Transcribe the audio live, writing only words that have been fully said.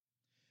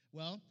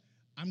Well,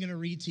 I'm going to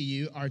read to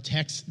you our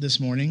text this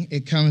morning.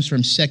 It comes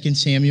from 2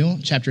 Samuel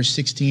chapter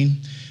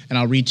 16, and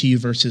I'll read to you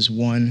verses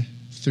 1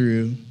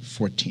 through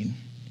 14.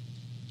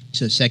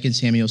 So 2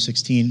 Samuel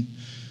 16,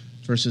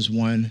 verses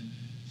 1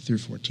 through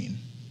 14.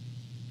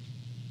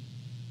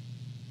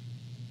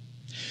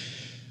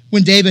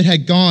 When David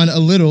had gone a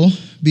little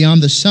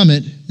beyond the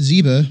summit,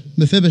 Ziba,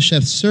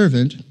 Mephibosheth's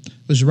servant,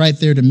 was right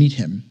there to meet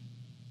him.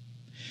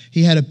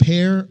 He had a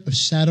pair of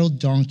saddled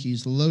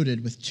donkeys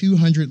loaded with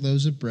 200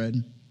 loaves of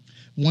bread,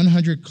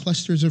 100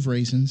 clusters of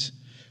raisins,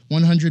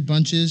 100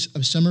 bunches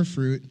of summer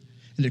fruit,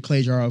 and a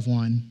clay jar of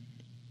wine.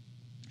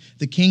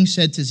 The king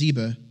said to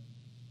Ziba,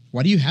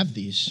 "Why do you have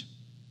these?"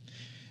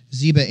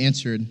 Ziba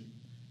answered,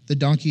 "The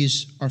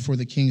donkeys are for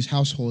the king's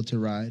household to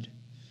ride.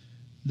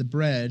 The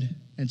bread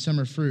and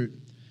summer fruit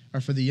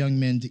are for the young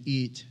men to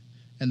eat,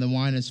 and the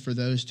wine is for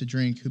those to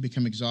drink who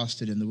become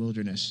exhausted in the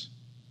wilderness."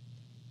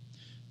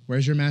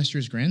 "Where's your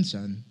master's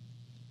grandson?"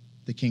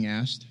 the king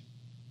asked.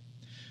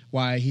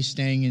 "Why, he's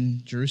staying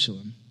in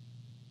Jerusalem,"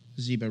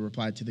 Ziba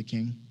replied to the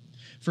king.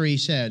 For he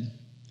said,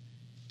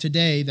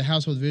 "Today the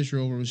household of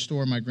Israel will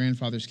restore my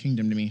grandfather's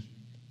kingdom to me."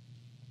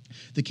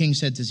 The king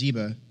said to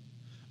Ziba,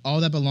 "All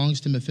that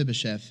belongs to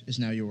Mephibosheth is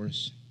now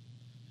yours."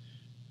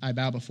 "I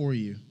bow before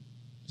you,"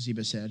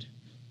 Ziba said.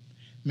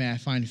 "May I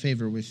find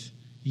favor with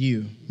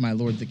you, my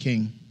lord the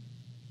king."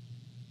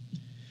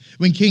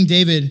 When King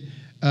David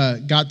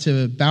got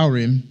to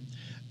Bahurim,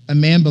 a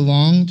man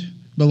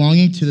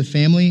belonging to the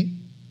family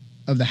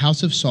of the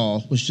house of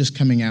Saul was just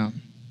coming out.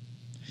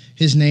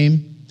 His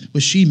name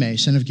was Shimei,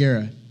 son of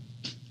Gera,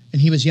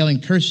 and he was yelling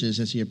curses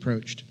as he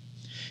approached.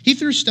 He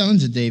threw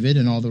stones at David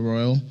and all the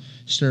royal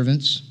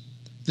servants,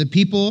 the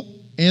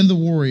people and the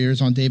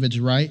warriors on David's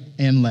right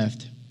and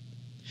left.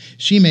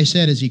 Shimei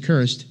said as he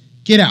cursed,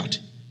 Get out,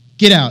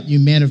 you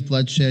man of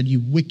bloodshed, you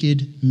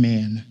wicked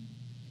man.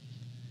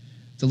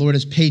 The Lord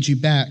has paid you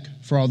back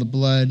for all the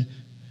blood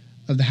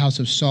of the house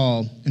of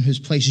Saul, in whose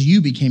place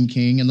you became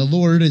king, and the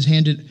Lord has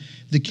handed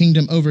the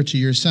kingdom over to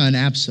your son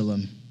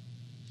Absalom.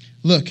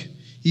 Look,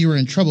 you are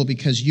in trouble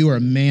because you are a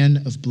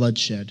man of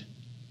bloodshed."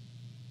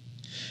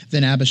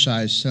 Then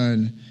Abishai,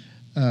 son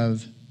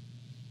of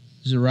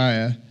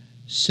Zeruiah,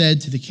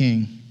 said to the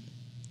king,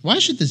 "Why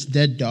should this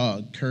dead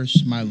dog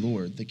curse my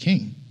lord, the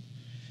king?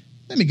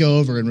 Let me go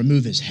over and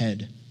remove his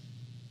head."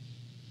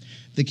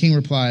 The king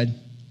replied,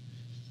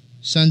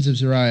 "Sons of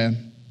Zeruiah,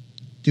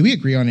 do we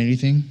agree on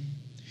anything?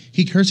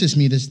 He curses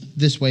me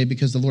this way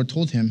because the Lord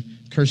told him,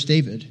 'Curse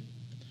David.'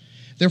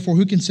 Therefore,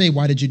 who can say,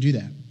 'Why did you do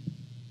that?'"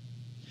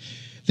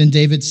 Then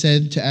David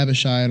said to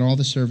Abishai and all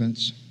the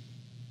servants,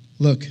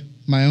 "Look,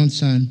 my own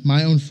son,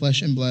 my own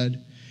flesh and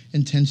blood,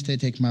 intends to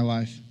take my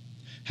life.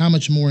 How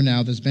much more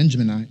now this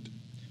Benjaminite?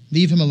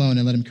 Leave him alone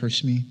and let him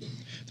curse me.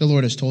 The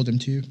Lord has told him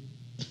to.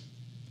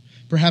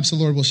 Perhaps the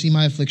Lord will see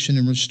my affliction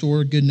and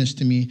restore goodness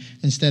to me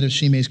instead of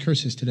Shimei's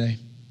curses today."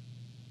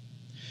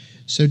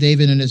 So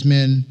David and his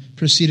men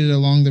proceeded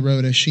along the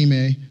road as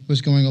Shimei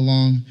was going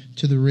along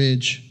to the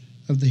ridge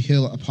of the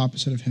hill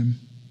opposite of him.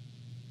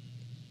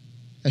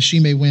 As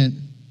Shimei went,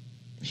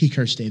 he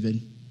cursed David,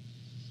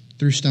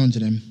 threw stones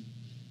at him,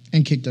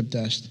 and kicked up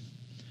dust.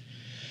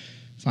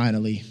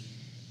 Finally,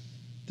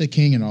 the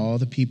king and all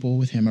the people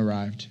with him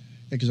arrived,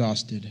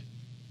 exhausted,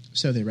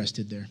 so they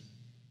rested there.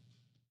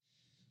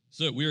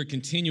 So we are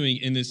continuing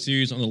in this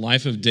series on the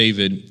life of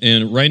David,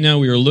 and right now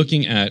we are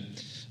looking at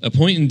a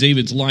point in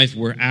David's life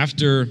where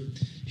after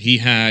he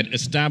had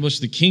established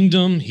the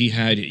kingdom, he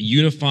had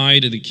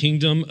unified the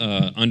kingdom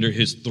under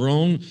his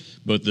throne,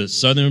 both the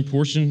southern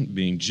portion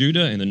being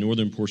Judah and the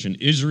northern portion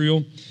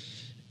Israel,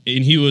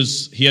 and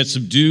he had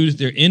subdued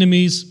their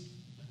enemies.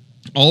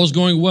 All is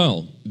going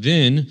well.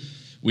 Then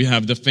we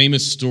have the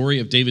famous story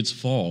of David's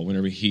fall,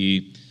 whenever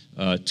he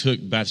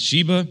took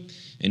Bathsheba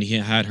and he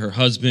had her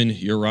husband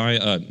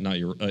Uriah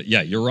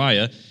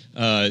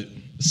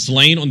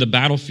slain on the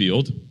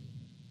battlefield.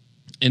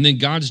 And then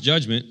God's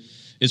judgment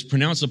is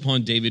pronounced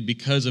upon David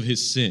because of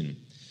his sin.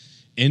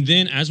 And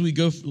then as we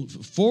go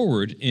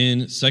forward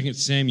in 2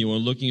 Samuel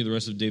and looking at the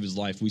rest of David's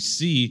life, we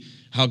see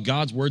how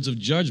God's words of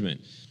judgment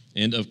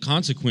and of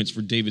consequence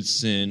for David's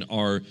sin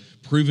are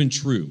proven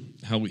true,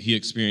 how he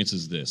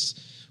experiences this.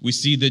 We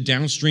see the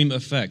downstream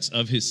effects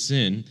of his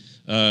sin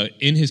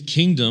in his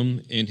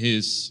kingdom, in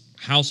his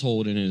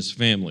household, and in his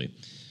family.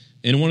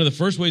 And one of the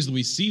first ways that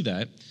we see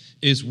that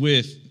is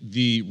with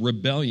the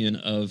rebellion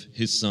of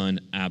his son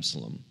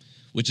Absalom,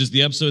 which is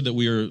the episode that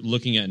we are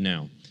looking at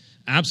now.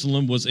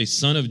 Absalom was a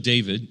son of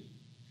David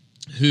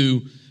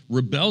who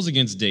rebels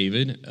against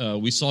David.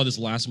 We saw this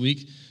last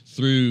week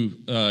through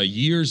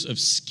years of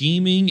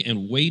scheming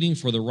and waiting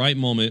for the right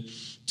moment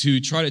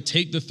to try to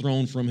take the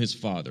throne from his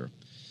father.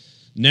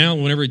 Now,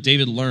 whenever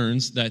David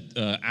learns that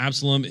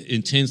Absalom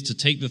intends to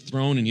take the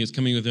throne and he is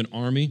coming with an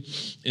army,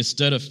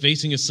 instead of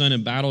facing his son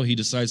in battle, he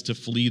decides to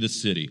flee the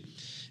city.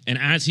 And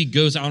as he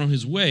goes out on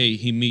his way,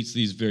 he meets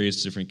these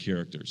various different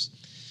characters.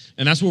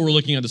 And that's what we're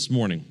looking at this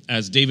morning.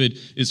 As David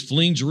is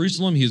fleeing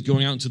Jerusalem, he is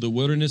going out into the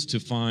wilderness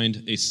to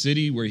find a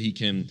city where he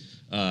can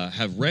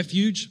have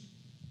refuge.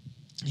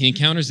 He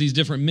encounters these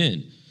different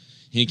men.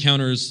 He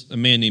encounters a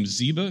man named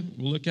Ziba,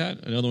 we'll look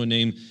at, another one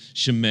named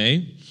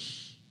Shimei,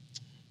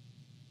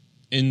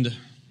 and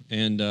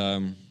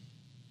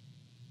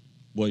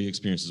what he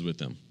experiences with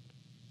them.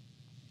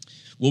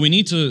 What we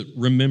need to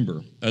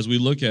remember as we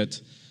look at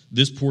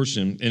this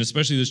portion, and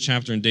especially this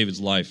chapter in David's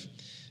life,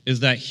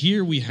 is that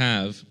here we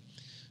have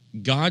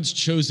God's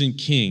chosen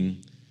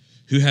king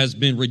who has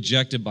been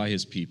rejected by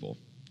his people.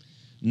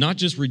 Not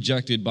just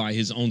rejected by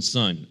his own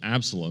son,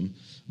 Absalom,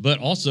 but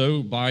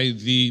also by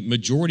the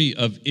majority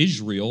of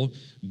Israel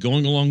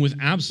going along with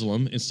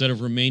Absalom instead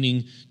of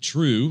remaining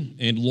true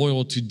and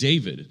loyal to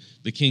David,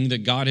 the king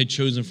that God had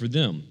chosen for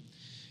them.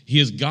 He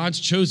is God's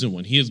chosen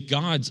one. He is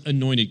God's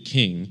anointed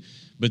king,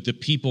 but the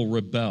people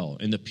rebel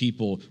and the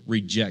people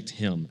reject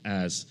him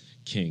as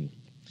king.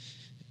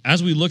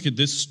 As we look at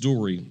this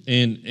story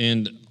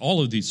and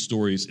all of these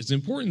stories, it's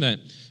important that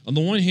on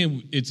the one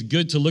hand, it's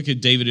good to look at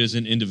David as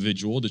an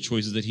individual, the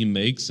choices that he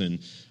makes and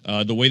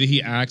the way that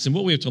he acts and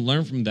what we have to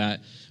learn from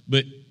that.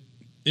 But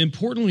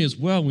importantly as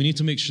well, we need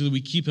to make sure that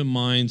we keep in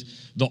mind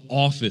the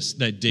office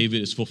that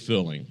David is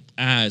fulfilling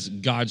as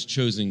God's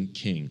chosen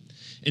king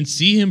and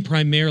see him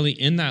primarily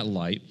in that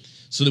light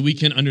so that we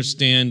can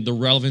understand the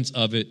relevance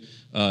of it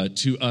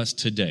to us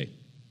today.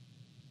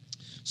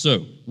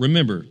 So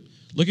remember,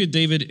 look at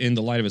David in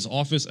the light of his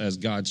office as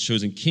God's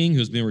chosen king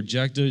who's been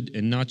rejected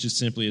and not just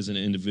simply as an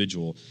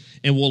individual.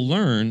 And we'll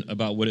learn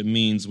about what it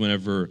means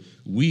whenever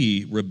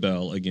we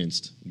rebel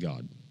against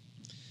God.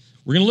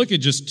 We're going to look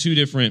at just two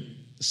different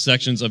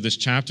sections of this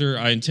chapter.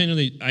 I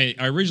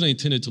originally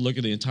intended to look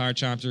at the entire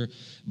chapter,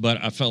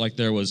 but I felt like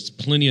there was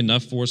plenty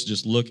enough for us to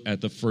just look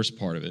at the first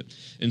part of it.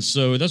 And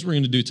so that's what we're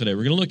going to do today.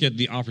 We're going to look at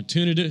the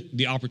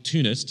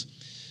opportunist,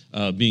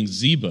 being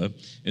Ziba,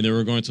 and then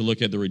we're going to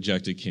look at the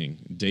rejected king,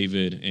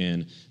 David,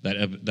 and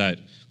that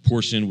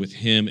portion with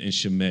him and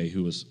Shimei,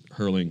 who was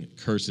hurling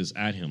curses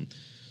at him.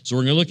 So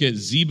we're going to look at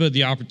Ziba,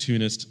 the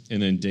opportunist,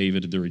 and then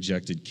David, the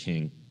rejected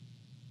king.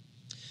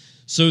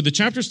 So the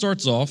chapter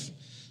starts off,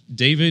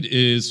 David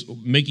is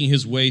making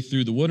his way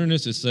through the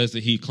wilderness. It says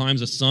that he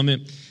climbs a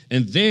summit,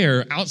 and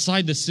there,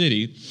 outside the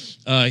city,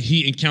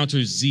 he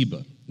encounters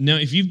Ziba. Now,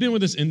 if you've been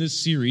with us in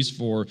this series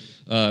for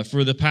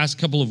the past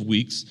couple of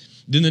weeks,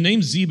 then the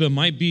name Ziba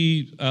might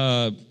be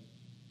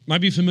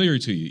familiar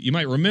to you. You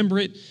might remember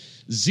it.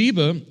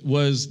 Ziba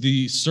was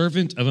the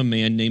servant of a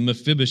man named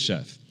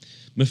Mephibosheth.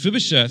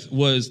 Mephibosheth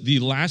was the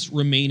last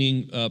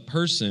remaining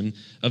person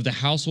of the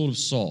household of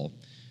Saul.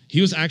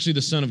 He was actually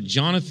the son of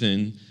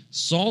Jonathan,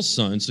 Saul's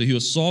son, so he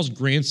was Saul's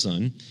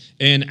grandson.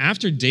 And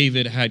after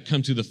David had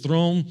come to the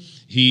throne,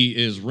 he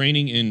is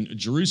reigning in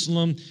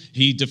Jerusalem.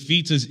 He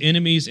defeats his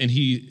enemies, and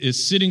he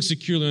is sitting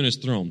securely on his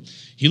throne.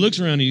 He looks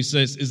around and he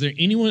says, is there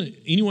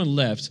anyone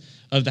left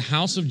of the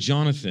house of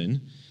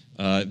Jonathan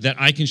that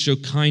I can show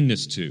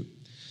kindness to?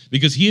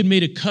 Because he had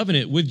made a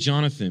covenant with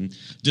Jonathan,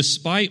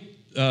 despite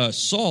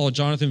Saul,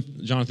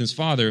 Jonathan's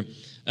father,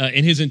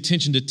 and his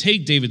intention to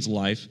take David's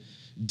life.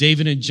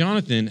 David and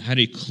Jonathan had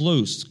a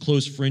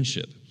close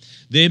friendship.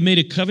 They had made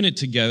a covenant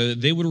together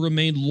that they would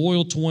remain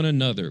loyal to one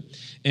another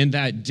and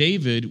that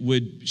David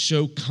would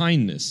show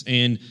kindness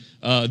and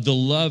the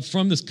love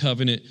from this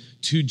covenant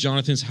to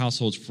Jonathan's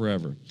households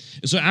forever.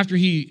 And so after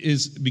he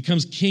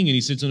becomes king and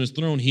he sits on his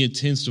throne, he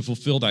intends to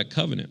fulfill that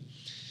covenant.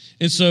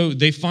 And so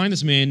they find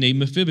this man named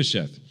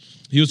Mephibosheth.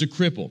 He was a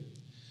cripple.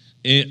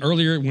 And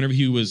earlier, whenever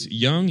he was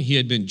young, he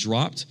had been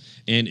dropped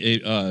and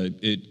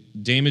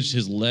it damaged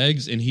his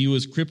legs, and he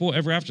was crippled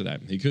ever after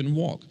that. He couldn't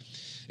walk.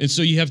 And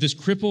so you have this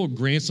crippled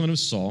grandson of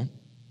Saul.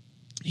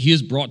 He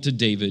is brought to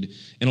David,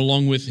 and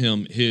along with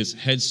him, his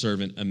head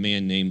servant, a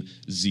man named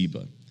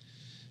Ziba.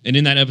 And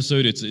in that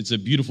episode, it's a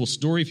beautiful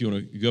story. If you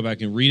want to go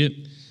back and read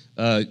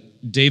it,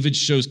 David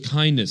shows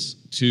kindness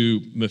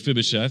to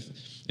Mephibosheth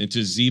and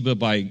to Ziba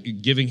by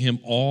giving him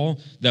all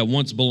that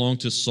once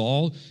belonged to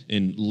Saul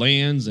in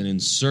lands and in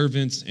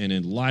servants and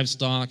in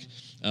livestock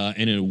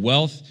and in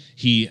wealth.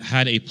 He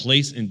had a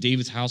place in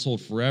David's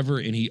household forever,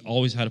 and he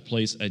always had a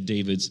place at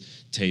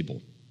David's table.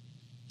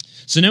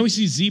 So now we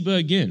see Ziba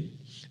again,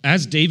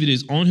 as David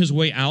is on his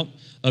way out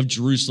of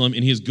Jerusalem,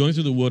 and he is going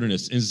through the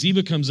wilderness, and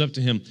Ziba comes up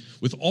to him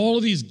with all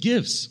of these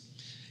gifts.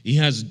 He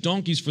has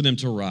donkeys for them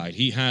to ride.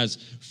 He has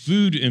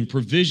food and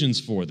provisions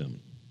for them.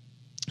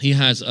 He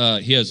has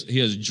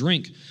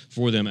drink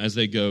for them as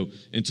they go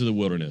into the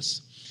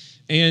wilderness.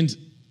 And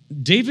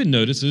David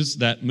notices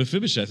that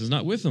Mephibosheth is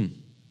not with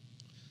him,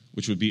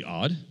 which would be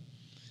odd.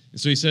 And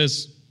so he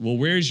says, well,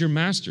 where is your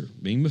master?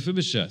 Being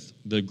Mephibosheth,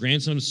 the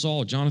grandson of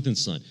Saul,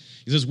 Jonathan's son.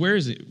 He says, where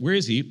is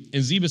he?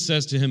 And Ziba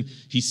says to him,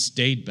 he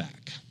stayed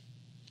back.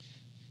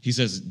 He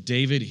says,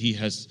 David, he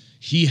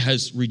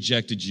has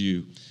rejected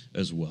you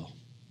as well.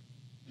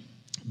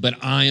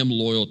 But I am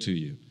loyal to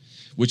you,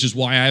 which is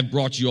why I have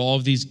brought you all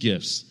of these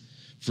gifts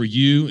for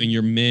you and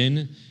your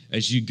men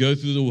as you go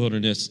through the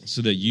wilderness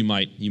so that you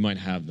might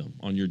have them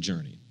on your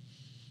journey.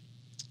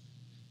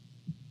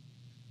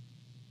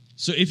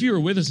 So if you were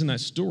with us in that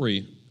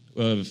story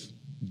of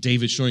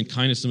David showing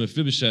kindness to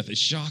Mephibosheth, it's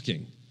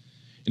shocking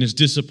and it's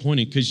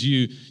disappointing because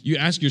you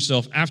ask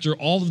yourself, after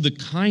all of the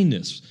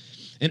kindness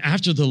And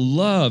after the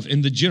love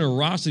and the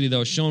generosity that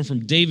was shown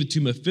from David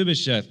to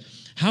Mephibosheth,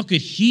 how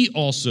could he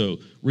also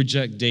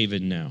reject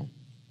David now?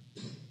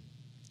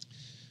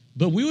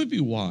 But we would be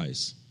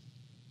wise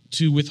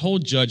to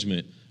withhold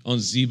judgment on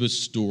Ziba's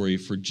story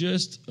for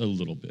just a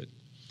little bit,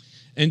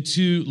 and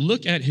to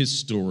look at his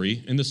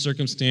story and the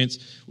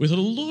circumstance with a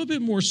little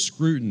bit more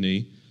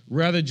scrutiny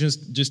rather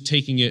just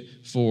taking it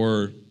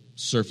for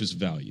surface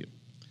value.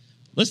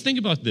 Let's think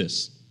about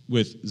this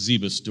with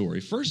Ziba's story.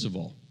 First of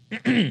all,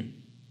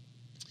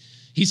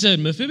 he said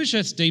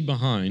Mephibosheth stayed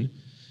behind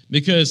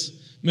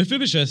because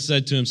Mephibosheth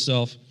said to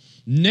himself,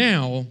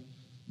 now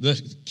the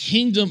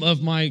kingdom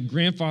of my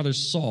grandfather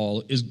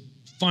Saul is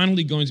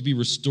finally going to be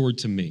restored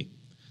to me.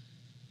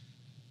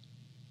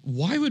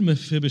 Why would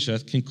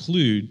Mephibosheth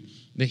conclude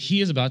that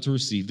he is about to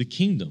receive the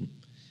kingdom?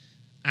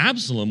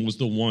 Absalom was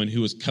the one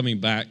who was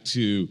coming back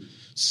to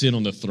sit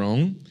on the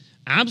throne.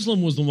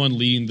 Absalom was the one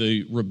leading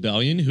the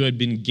rebellion, who had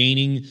been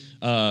gaining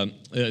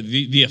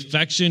the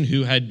affection,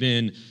 who had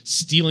been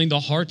stealing the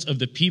hearts of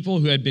the people,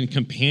 who had been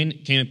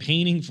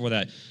campaigning for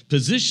that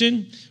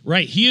position,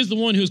 right? He is the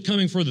one who's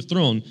coming for the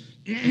throne.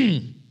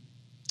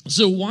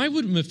 So why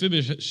would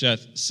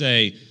Mephibosheth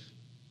say,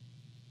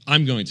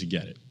 I'm going to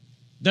get it?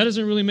 That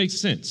doesn't really make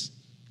sense,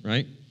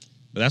 right?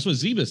 But that's what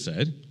Ziba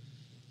said.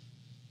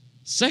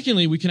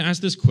 Secondly, we can ask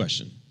this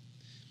question.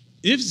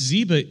 If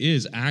Ziba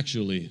is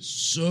actually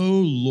so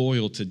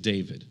loyal to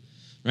David,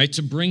 right,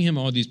 to bring him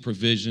all these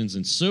provisions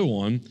and so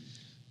on,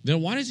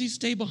 then why does he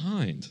stay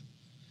behind?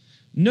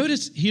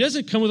 Notice he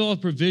doesn't come with all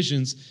the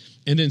provisions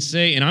and then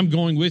say, and I'm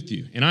going with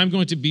you, and I'm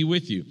going to be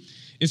with you.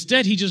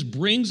 Instead, he just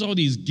brings all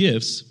these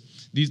gifts,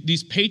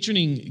 these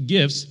patroning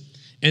gifts,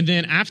 and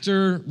then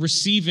after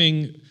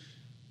receiving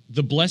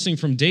the blessing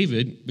from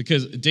David,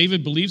 because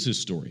David believes his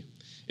story.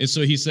 And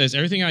so he says,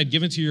 everything I had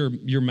given to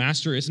your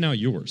master is now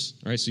yours.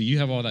 All right, so you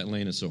have all that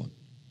land and so on.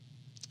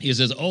 He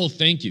says, oh,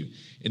 thank you.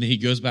 And then he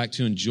goes back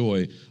to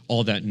enjoy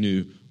all that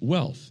new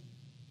wealth.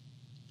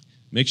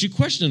 Makes you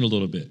question it a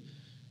little bit.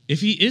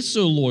 If he is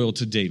so loyal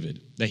to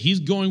David, that he's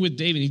going with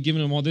David, he's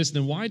giving him all this,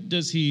 then why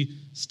does he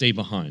stay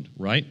behind,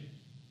 right?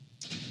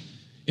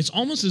 It's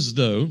almost as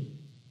though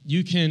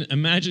you can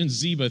imagine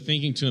Ziba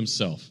thinking to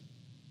himself,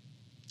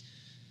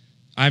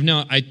 I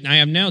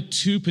have now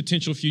two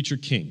potential future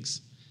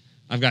kings.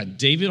 I've got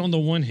David on the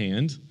one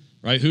hand,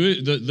 right,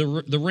 who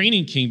the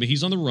reigning king, but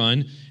he's on the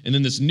run, and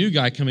then this new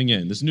guy coming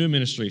in, this new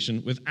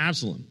administration with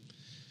Absalom.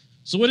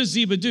 So what does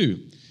Ziba do?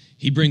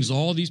 He brings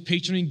all these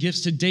patroning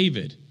gifts to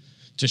David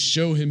to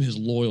show him his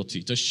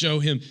loyalty, to show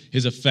him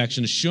his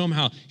affection, to show him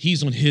how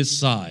he's on his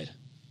side.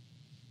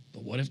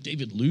 But what if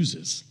David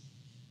loses?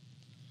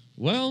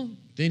 Well,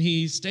 then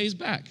he stays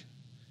back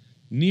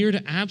near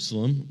to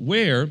Absalom,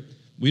 where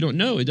we don't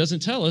know. It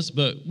doesn't tell us,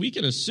 but we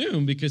can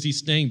assume because he's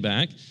staying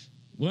back,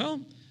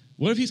 well,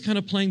 what if he's kind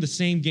of playing the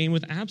same game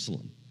with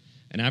Absalom?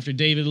 And after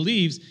David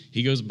leaves,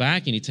 he goes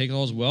back and he takes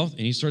all his wealth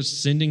and he starts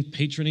sending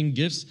patroning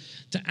gifts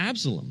to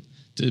Absalom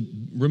to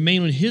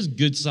remain on his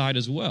good side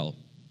as well.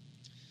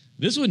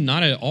 This would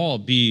not at all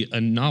be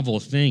a novel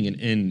thing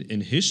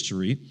in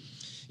history.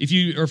 If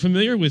you are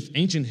familiar with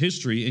ancient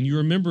history and you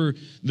remember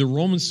the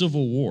Roman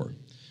Civil War,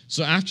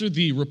 so after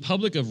the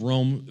Republic of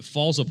Rome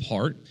falls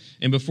apart,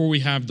 and before we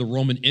have the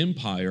Roman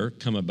Empire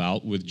come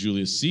about with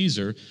Julius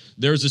Caesar,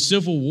 there's a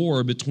civil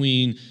war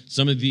between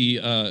some of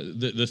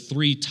the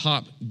three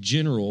top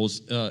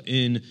generals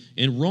in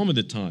Rome at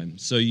the time.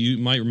 So you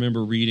might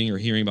remember reading or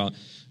hearing about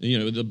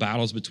the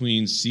battles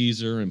between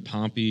Caesar and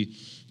Pompey,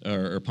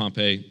 or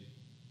Pompey,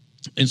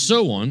 and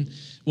so on.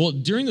 Well,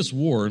 during this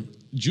war,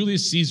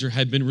 Julius Caesar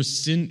had been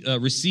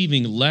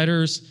receiving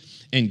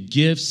letters and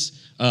gifts,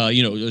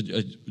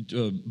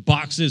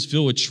 boxes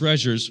filled with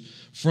treasures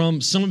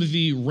from some of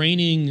the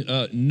reigning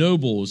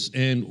nobles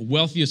and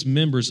wealthiest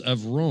members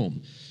of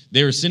Rome.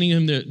 They were sending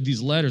him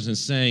these letters and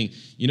saying,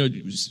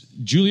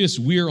 Julius,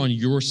 we're on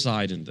your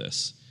side in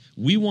this.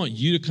 We want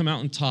you to come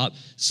out on top,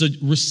 so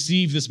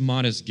receive this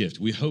modest gift.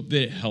 We hope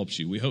that it helps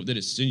you. We hope that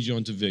it sends you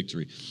on to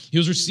victory. He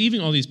was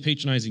receiving all these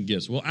patronizing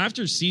gifts. Well,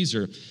 after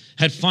Caesar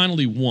had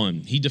finally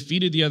won, he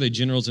defeated the other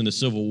generals in the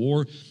Civil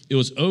War. It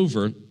was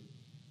over.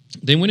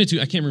 They went into,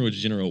 I can't remember which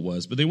general it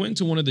was, but they went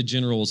into one of the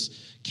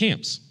general's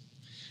camps.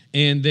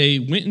 And they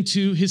went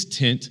into his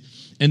tent,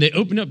 and they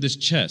opened up this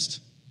chest.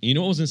 And you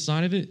know what was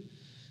inside of it?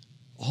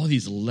 All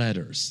these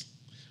letters.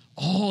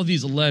 All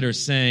these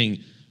letters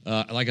saying,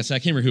 like I said, I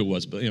can't remember who it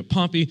was, but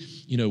Pompey,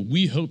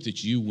 we hope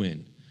that you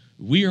win.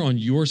 We are on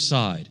your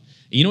side.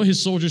 And you know what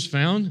his soldiers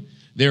found?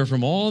 They were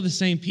from all the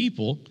same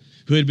people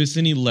who had been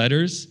sending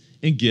letters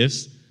and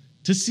gifts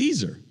to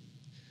Caesar.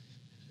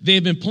 They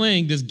had been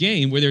playing this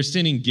game where they're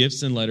sending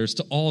gifts and letters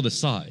to all the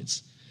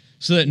sides,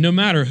 so that no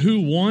matter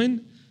who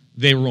won,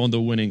 they were on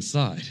the winning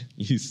side,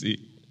 you see.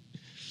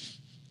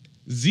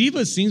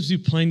 Ziba seems to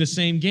be playing the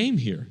same game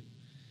here.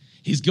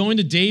 He's going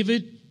to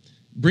David,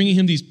 bringing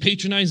him these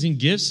patronizing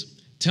gifts,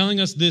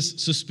 telling us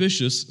this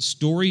suspicious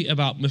story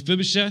about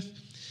Mephibosheth,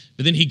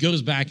 but then he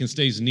goes back and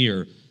stays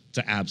near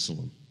to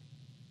Absalom.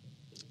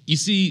 You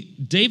see,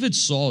 Ziba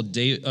saw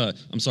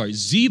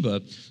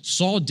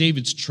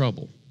David's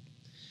trouble,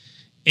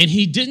 and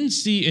he didn't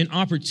see an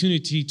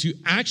opportunity to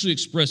actually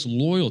express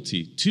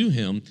loyalty to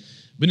him,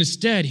 but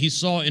instead he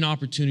saw an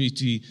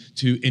opportunity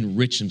to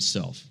enrich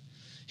himself.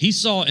 He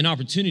saw an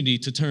opportunity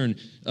to turn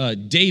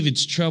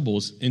David's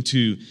troubles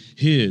into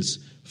his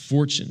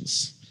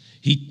fortunes.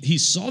 He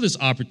saw this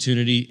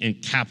opportunity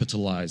and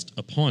capitalized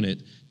upon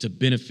it to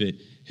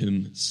benefit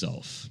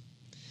himself.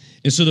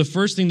 And so the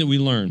first thing that we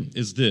learn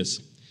is this: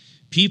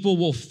 people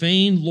will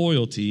feign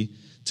loyalty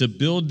to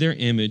build their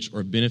image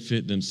or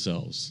benefit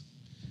themselves.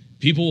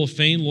 People will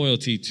feign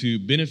loyalty to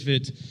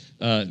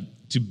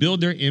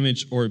build their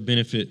image or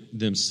benefit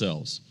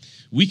themselves.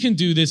 We can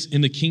do this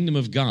in the kingdom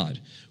of God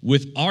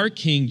with our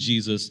King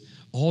Jesus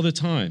all the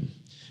time.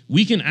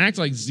 We can act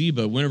like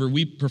Ziba whenever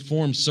we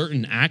perform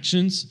certain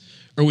actions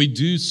or we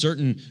do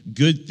certain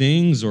good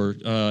things or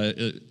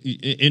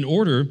in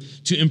order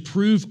to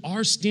improve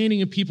our standing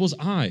in people's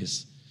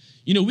eyes.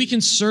 You know, we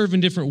can serve in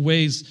different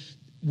ways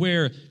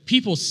where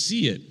people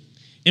see it.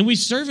 And we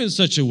serve in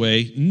such a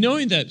way,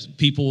 knowing that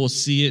people will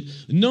see it,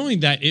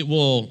 knowing that it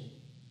will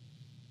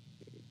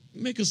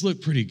make us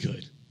look pretty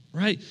good,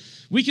 right?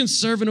 We can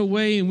serve in a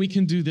way and we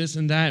can do this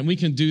and that, and we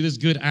can do this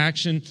good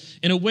action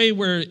in a way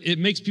where it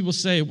makes people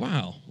say,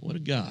 wow, what a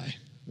guy,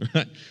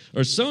 right?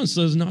 Or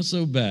so-and-so is not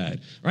so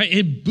bad, right?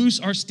 It boosts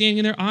our standing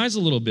in their eyes a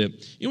little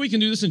bit. You know, we can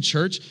do this in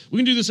church. We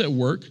can do this at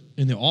work,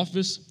 in the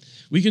office.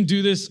 We can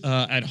do this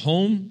at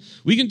home.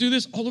 We can do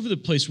this all over the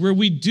place where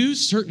we do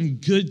certain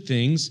good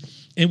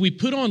things and we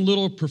put on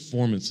little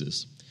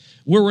performances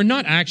where we're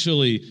not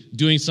actually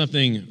doing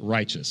something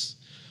righteous.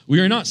 We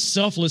are not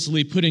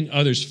selflessly putting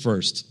others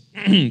first,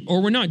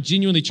 or we're not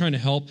genuinely trying to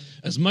help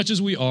as much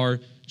as we are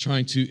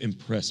trying to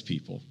impress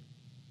people.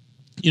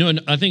 You know,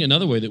 and I think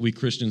another way that we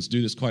Christians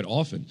do this quite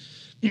often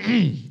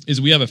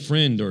is we have a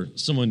friend or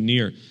someone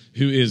near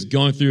who is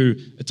going through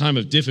a time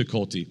of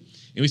difficulty,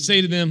 and we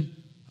say to them,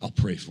 I'll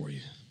pray for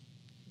you.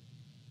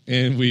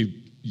 And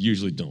we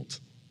usually don't,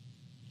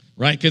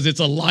 right? Because it's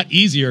a lot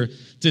easier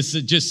to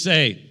just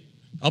say,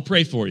 I'll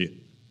pray for you,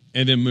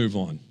 and then move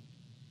on,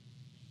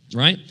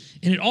 right?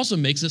 And it also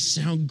makes us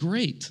sound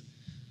great.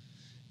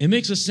 It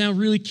makes us sound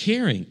really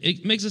caring.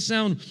 It makes us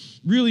sound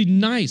really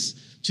nice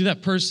to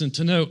that person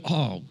to know,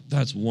 oh,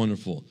 that's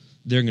wonderful.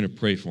 They're going to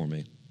pray for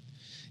me.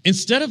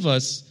 Instead of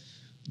us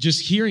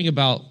just hearing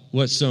about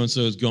what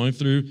so-and-so is going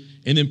through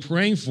and then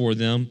praying for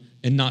them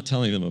and not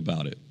telling them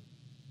about it.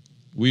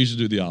 We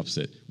usually do the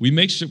opposite.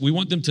 We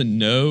want them to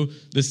know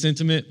the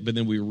sentiment, but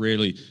then we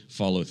rarely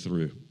follow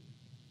through.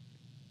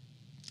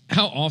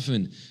 How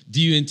often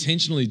do you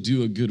intentionally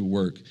do a good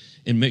work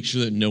and make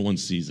sure that no one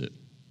sees it?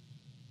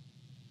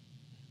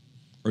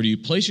 Or do you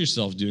place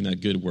yourself doing that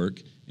good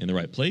work in the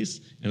right place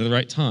and at the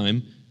right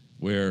time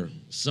where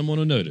someone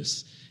will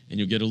notice and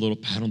you'll get a little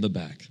pat on the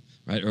back,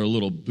 right? Or a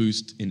little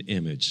boost in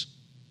image.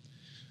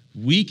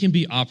 We can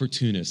be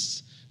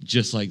opportunists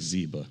just like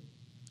Ziba,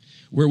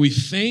 where we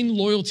feign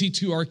loyalty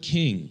to our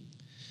king,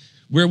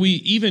 where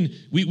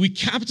we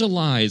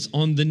capitalize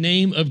on the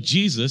name of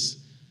Jesus,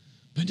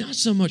 but not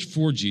so much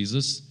for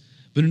Jesus,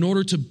 but in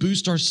order to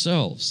boost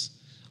ourselves,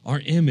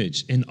 our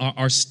image, and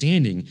our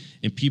standing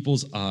in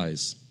people's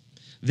eyes.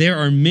 There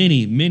are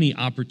many, many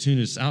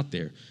opportunists out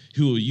there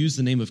who will use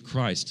the name of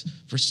Christ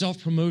for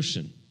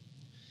self-promotion.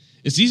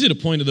 It's easy to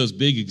point to those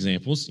big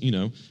examples,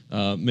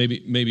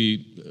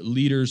 maybe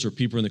leaders or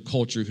people in the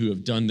culture who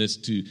have done this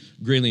to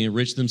greatly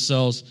enrich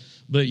themselves.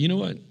 But you know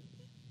what?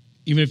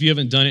 Even if you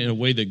haven't done it in a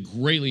way that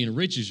greatly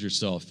enriches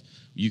yourself,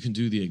 you can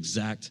do the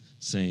exact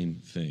same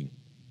thing.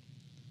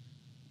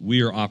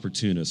 We are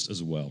opportunists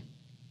as well.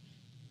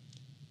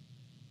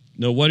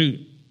 Now, what do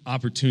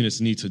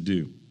opportunists need to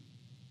do?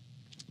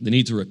 They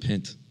need to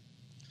repent.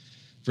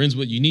 Friends,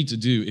 what you need to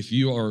do if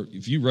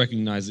you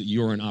recognize that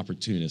you are an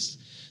opportunist,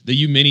 that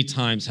you many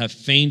times have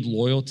feigned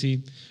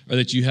loyalty, or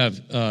that you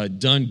have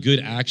done good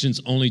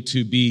actions only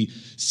to be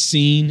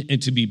seen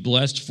and to be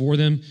blessed for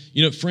them.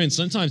 You know, friends,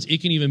 sometimes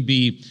it can even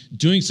be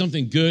doing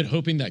something good,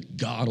 hoping that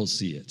God will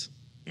see it,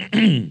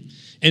 and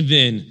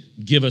then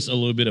give us a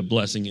little bit of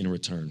blessing in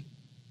return,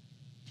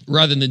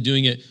 rather than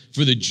doing it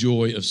for the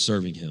joy of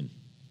serving him.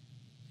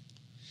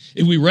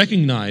 If we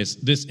recognize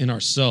this in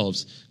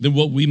ourselves, then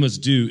what we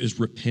must do is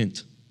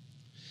repent.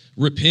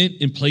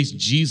 Repent and place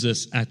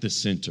Jesus at the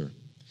center.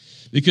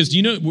 Because do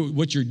you know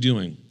what you're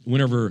doing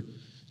whenever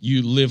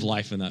you live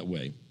life in that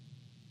way?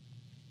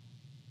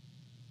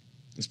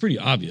 It's pretty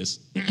obvious.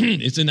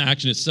 It's in the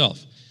action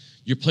itself.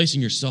 You're placing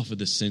yourself at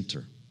the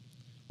center,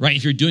 right?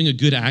 If you're doing a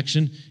good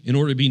action in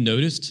order to be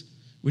noticed,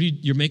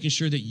 you're making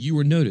sure that you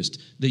are noticed,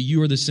 that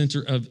you are the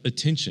center of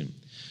attention.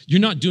 You're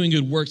not doing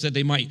good works that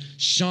they might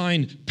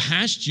shine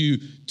past you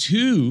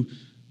to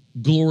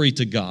glory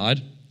to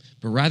God,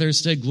 but rather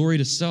instead glory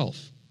to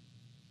self.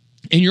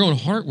 In your own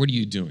heart, what are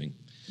you doing?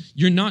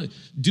 You're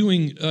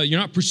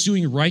not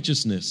pursuing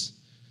righteousness,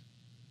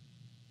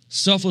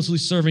 selflessly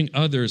serving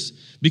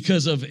others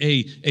because of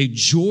a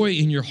joy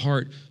in your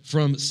heart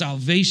from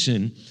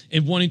salvation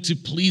and wanting to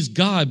please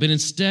God, but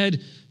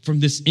instead from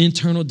this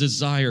internal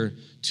desire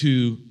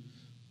to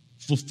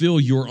fulfill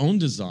your own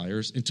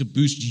desires and to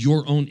boost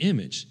your own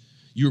image.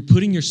 You're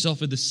putting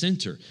yourself at the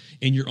center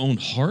in your own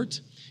heart,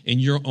 in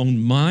your own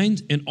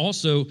mind, and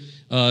also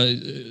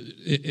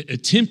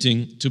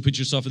attempting to put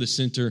yourself at the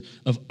center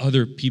of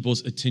other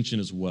people's attention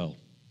as well.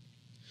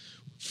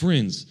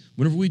 Friends,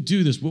 whenever we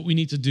do this, what we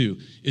need to do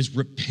is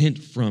repent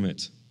from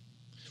it.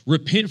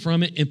 Repent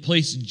from it and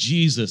place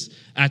Jesus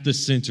at the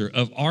center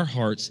of our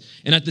hearts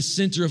and at the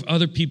center of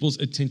other people's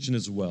attention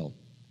as well.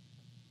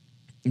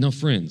 Now,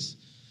 friends,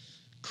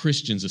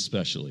 Christians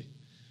especially,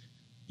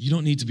 you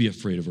don't need to be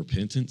afraid of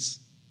repentance.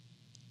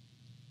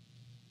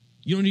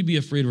 You don't need to be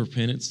afraid of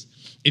repentance.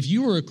 If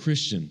you are a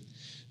Christian,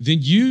 then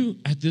you,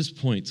 at this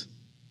point,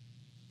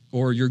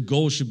 or your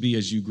goal should be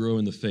as you grow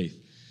in the faith,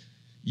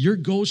 your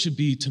goal should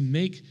be to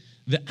make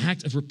the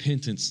act of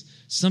repentance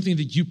something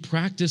that you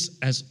practice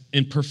as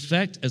and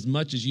perfect as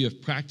much as you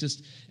have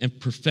practiced and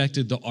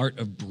perfected the art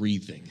of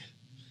breathing.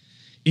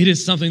 It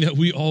is something that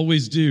we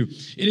always do.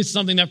 It is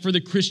something that for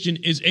the Christian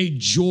is a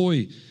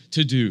joy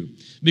to do,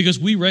 because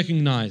we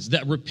recognize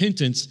that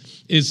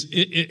repentance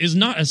is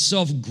not a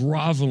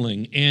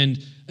self-groveling and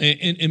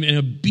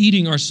a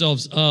beating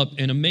ourselves up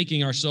and a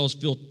making ourselves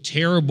feel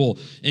terrible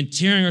and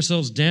tearing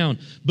ourselves down.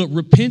 But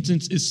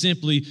repentance is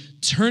simply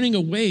turning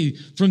away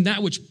from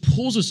that which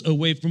pulls us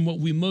away from what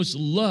we most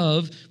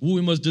love, what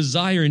we most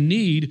desire and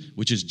need,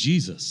 which is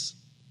Jesus.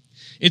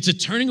 It's a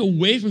turning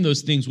away from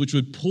those things which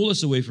would pull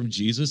us away from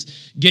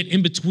Jesus, get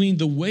in between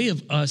the way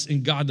of us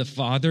and God the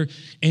Father,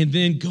 and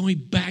then going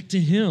back to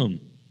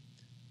Him.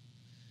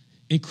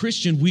 In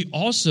Christian, we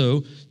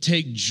also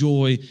take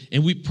joy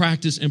and we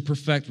practice and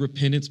perfect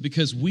repentance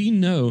because we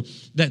know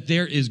that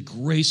there is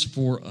grace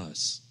for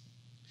us.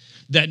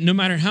 That no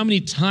matter how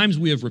many times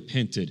we have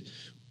repented,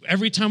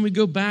 every time we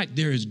go back,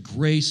 there is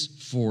grace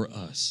for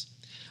us.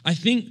 I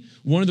think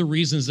one of the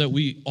reasons that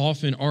we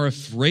often are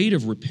afraid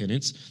of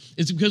repentance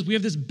is because we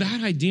have this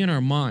bad idea in our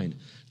mind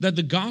that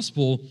the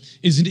gospel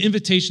is an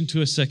invitation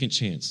to a second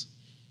chance.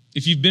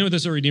 If you've been with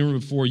us at Redeemer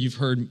before, you've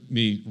heard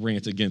me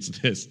rant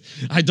against this.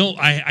 I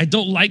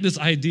don't like this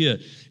idea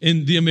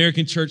in the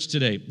American church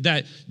today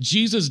that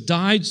Jesus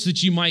died so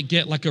that you might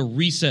get like a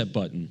reset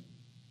button,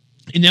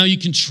 and now you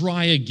can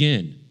try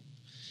again.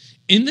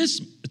 In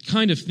this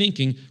kind of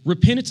thinking,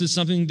 repentance is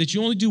something that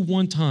you only do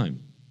one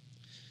time.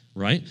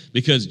 Right?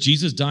 Because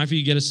Jesus died for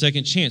you to get a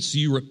second chance. So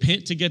you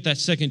repent to get that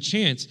second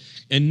chance,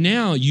 and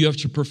now you have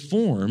to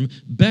perform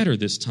better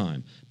this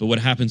time. But what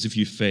happens if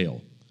you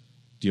fail?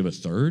 Do you have a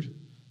third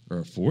or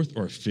a fourth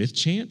or a fifth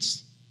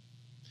chance?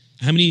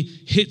 How many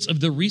hits of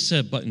the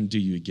reset button do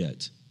you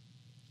get?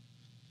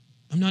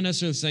 I'm not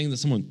necessarily saying that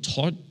someone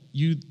taught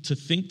you to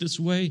think this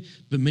way,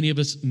 but many of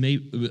us may,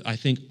 I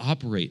think,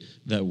 operate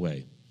that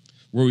way.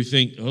 Where we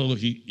think, oh,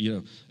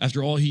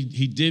 after all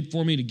he did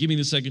for me to give me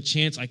the second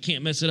chance, I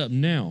can't mess it up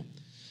now.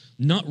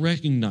 Not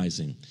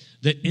recognizing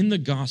that in the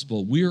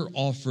gospel, we are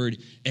offered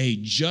a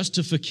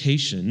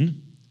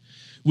justification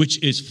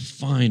which is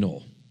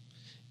final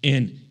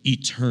and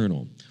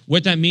eternal.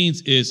 What that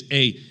means is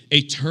a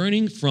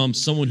turning from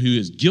someone who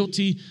is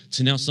guilty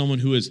to now someone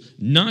who is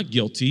not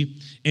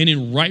guilty and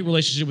in right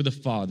relationship with the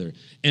Father.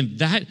 And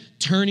that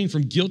turning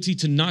from guilty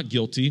to not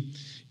guilty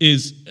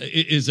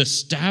is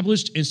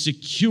established and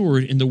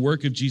secured in the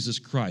work of Jesus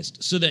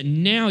Christ, so that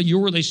now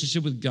your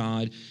relationship with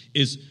God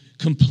is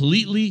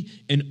completely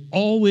and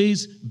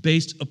always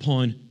based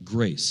upon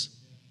grace.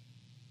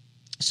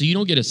 So you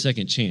don't get a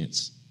second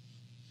chance.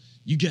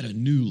 You get a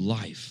new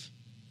life,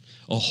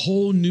 a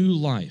whole new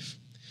life,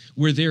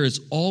 where there is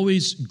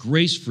always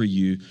grace for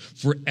you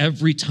for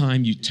every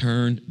time you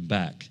turn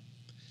back.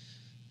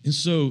 And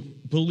so,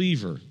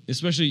 believer,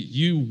 especially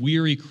you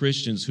weary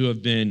Christians who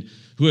have been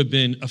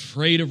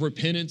afraid of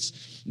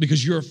repentance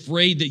because you're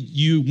afraid that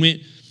you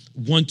went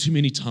one too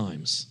many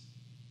times.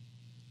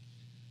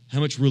 How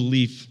much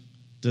relief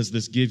does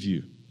this give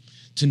you?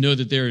 To know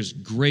that there is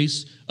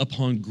grace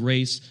upon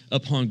grace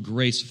upon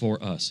grace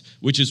for us,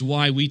 which is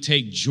why we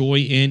take joy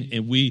in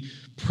and we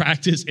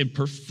practice and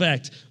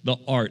perfect the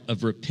art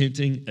of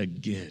repenting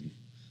again.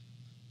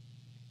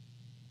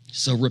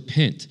 So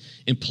repent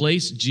and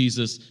place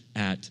Jesus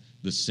at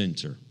the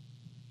center.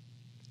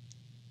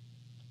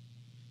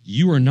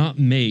 You are not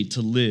made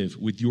to live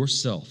with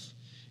yourself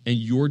and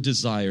your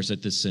desires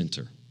at the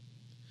center.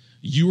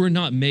 You are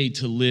not made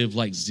to live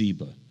like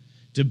Ziba,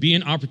 to be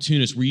an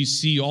opportunist where you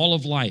see all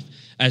of life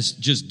as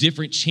just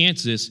different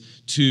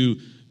chances to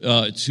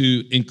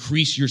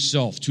increase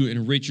yourself, to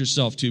enrich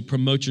yourself, to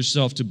promote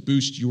yourself, to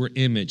boost your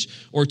image,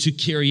 or to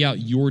carry out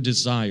your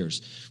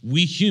desires.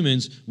 We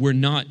humans were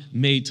not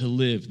made to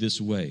live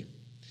this way.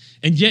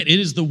 And yet it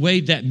is the way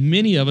that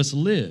many of us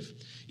live.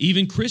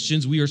 Even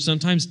Christians, we are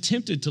sometimes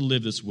tempted to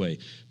live this way,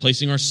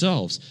 placing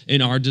ourselves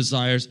and our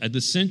desires at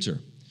the center.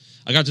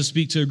 I got to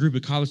speak to a group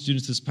of college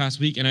students this past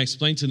week, and I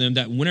explained to them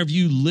that whenever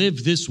you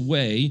live this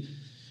way,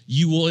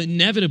 you will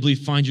inevitably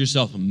find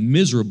yourself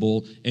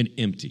miserable and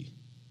empty.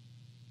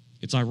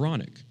 It's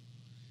ironic.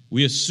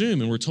 We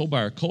assume, and we're told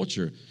by our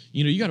culture,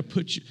 you got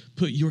to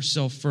put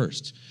yourself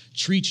first.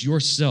 Treat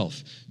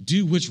yourself.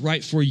 Do what's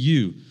right for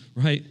you,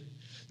 right?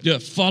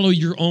 follow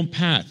your own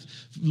path,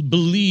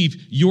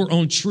 believe your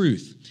own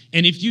truth.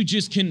 And if you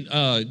just can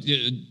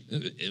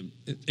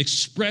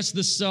express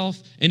the self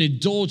and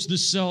indulge the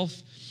self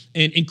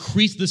and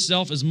increase the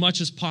self as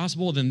much as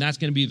possible, then that's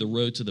going to be the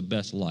road to the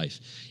best life.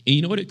 And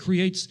you know what it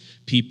creates?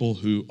 People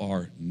who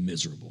are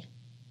miserable.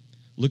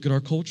 Look at our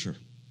culture.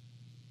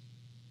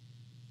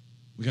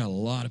 We got a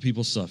lot of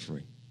people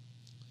suffering.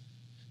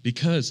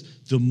 Because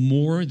the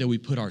more that we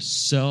put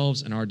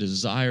ourselves and our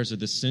desires at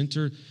the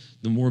center,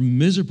 the more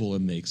miserable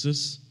it makes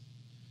us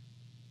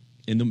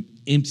and the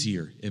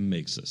emptier it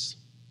makes us.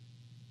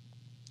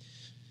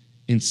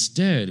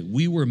 Instead,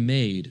 we were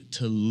made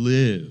to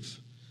live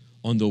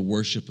on the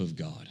worship of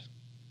God.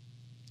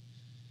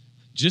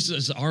 Just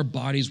as our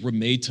bodies were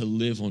made to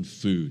live on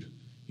food.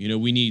 You know,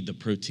 we need the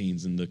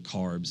proteins and the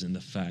carbs and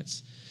the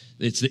fats.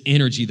 It's the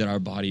energy that our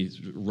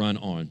bodies run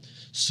on.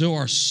 So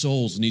our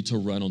souls need to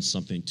run on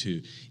something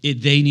too.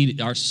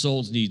 Our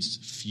souls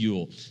needs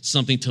fuel,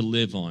 something to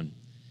live on.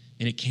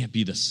 And it can't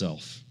be the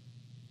self.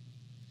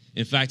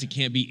 In fact, it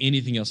can't be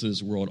anything else that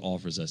this world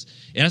offers us.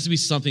 It has to be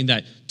something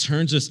that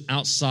turns us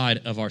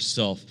outside of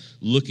ourself,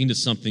 looking to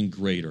something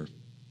greater.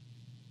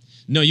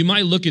 No, you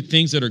might look at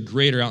things that are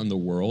greater out in the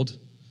world.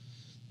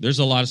 There's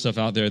a lot of stuff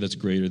out there that's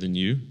greater than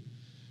you.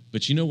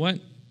 But you know what?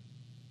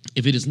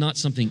 If it is not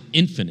something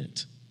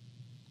infinite,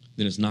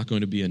 then it's not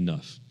going to be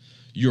enough.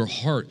 Your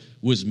heart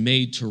was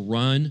made to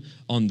run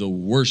on the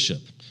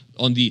worship,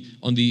 on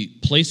the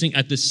placing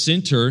at the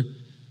center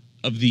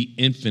of the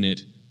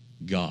infinite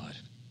God,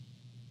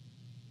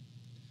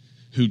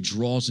 who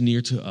draws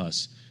near to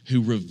us,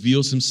 who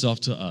reveals himself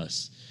to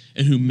us,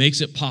 and who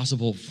makes it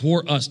possible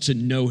for us to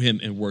know him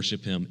and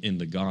worship him in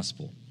the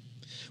gospel.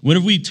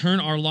 Whenever we turn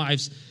our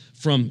lives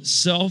from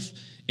self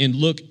and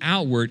look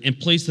outward and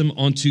place them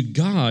onto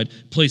God,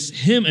 place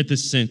him at the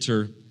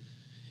center,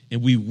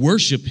 and we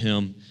worship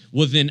him,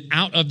 well, then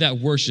out of that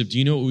worship, do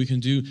you know what we can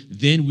do?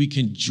 Then we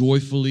can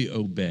joyfully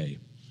obey.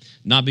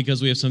 Not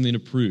because we have something to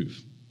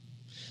prove.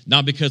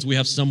 Not because we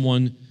have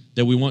someone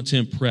that we want to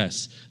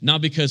impress.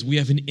 Not because we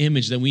have an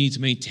image that we need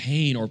to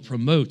maintain or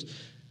promote.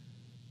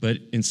 But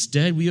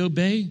instead we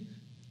obey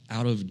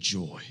out of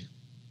joy.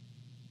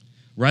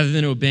 Rather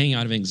than obeying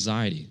out of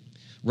anxiety.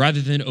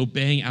 Rather than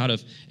obeying out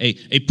of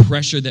a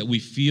pressure that we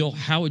feel,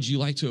 how would you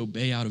like to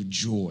obey out of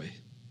joy?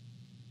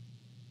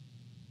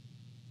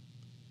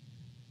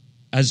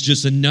 As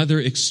just another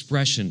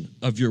expression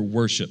of your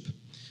worship.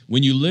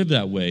 When you live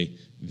that way,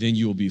 then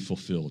you will be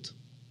fulfilled.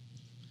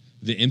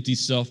 The empty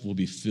self will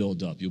be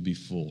filled up. You'll be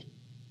full.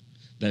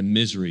 That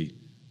misery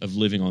of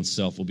living on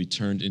self will be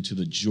turned into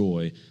the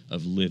joy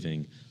of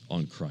living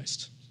on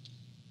Christ.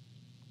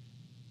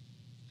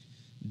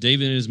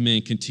 David and his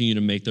men continue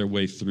to make their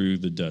way through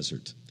the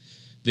desert.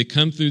 They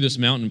come through this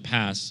mountain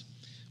pass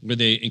where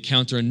they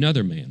encounter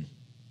another man.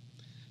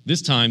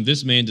 This time,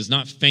 this man does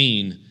not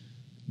feign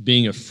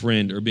being a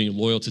friend or being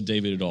loyal to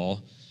David at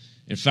all.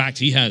 In fact,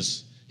 he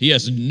has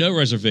no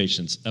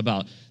reservations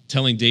about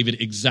telling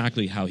David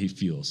exactly how he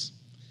feels.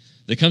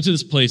 They come to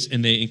this place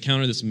and they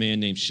encounter this man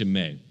named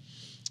Shimei.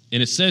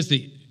 And it says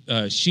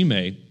that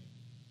Shimei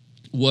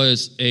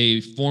was a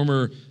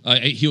former,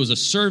 he was a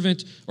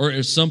servant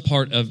or some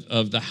part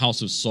of the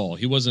house of Saul.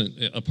 He wasn't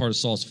a part of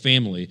Saul's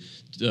family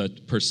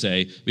per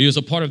se, but he was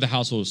a part of the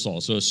household of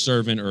Saul, so a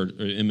servant or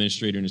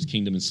administrator in his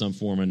kingdom in some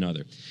form or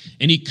another.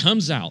 And he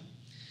comes out,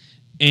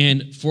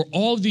 and for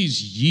all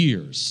these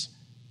years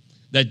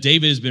that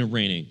David has been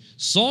reigning,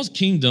 Saul's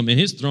kingdom and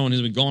his throne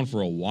has been gone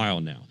for a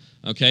while now,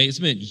 okay? It's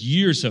been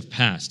years have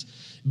passed.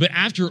 But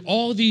after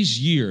all these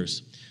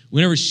years,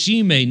 whenever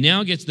Shimei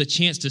now gets the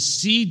chance to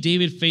see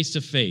David face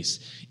to face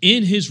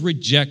in his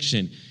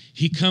rejection,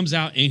 he comes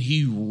out and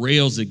he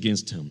rails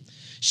against him.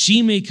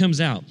 Shimei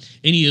comes out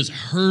and he is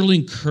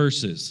hurling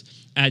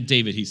curses at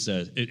David,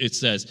 it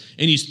says,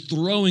 and he's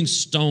throwing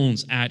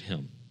stones at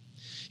him.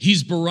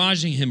 He's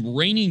barraging him,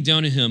 raining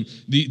down on him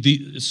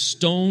the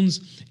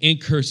stones and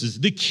curses.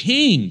 The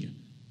king,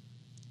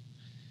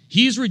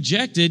 he's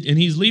rejected and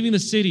he's leaving the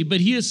city,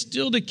 but he is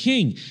still the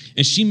king.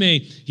 And Shimei,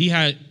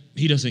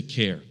 he doesn't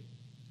care.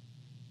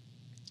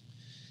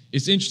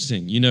 It's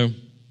interesting,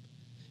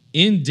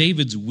 in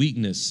David's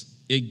weakness,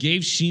 it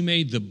gave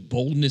Shimei the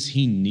boldness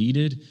he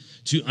needed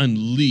to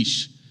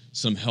unleash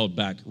some held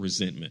back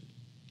resentment.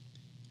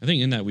 I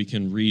think in that we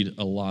can read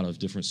a lot of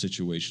different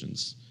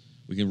situations.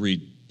 We can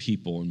read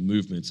people and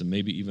movements and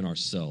maybe even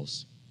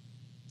ourselves.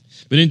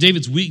 But in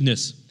David's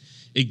weakness,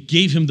 it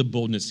gave him the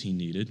boldness he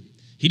needed.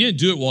 He didn't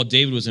do it while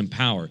David was in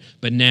power,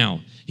 but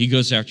now he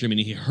goes after him and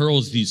he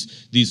hurls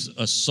these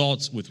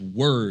assaults with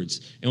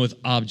words and with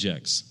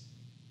objects.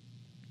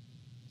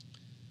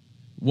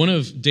 One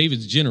of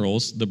David's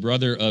generals, the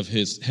brother of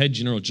his head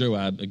general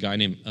Joab, a guy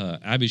named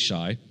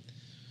Abishai,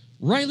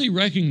 rightly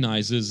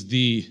recognizes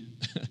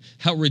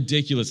how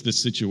ridiculous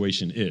this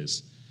situation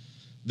is,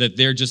 that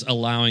they're just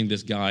allowing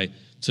this guy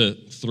to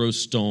throw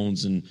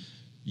stones and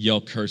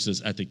yell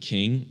curses at the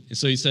king. And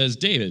so he says,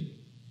 David,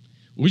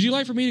 would you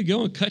like for me to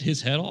go and cut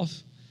his head off?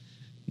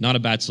 Not a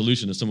bad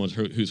solution to someone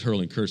who's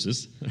hurling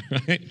curses,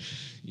 right?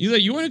 He's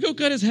like, you want to go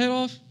cut his head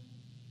off?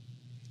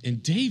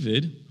 And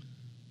David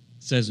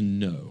says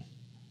no.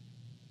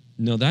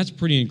 No, that's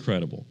pretty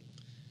incredible.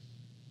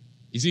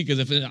 You see,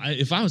 because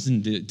if I was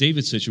in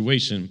David's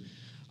situation,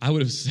 I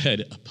would have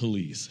said,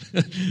 please.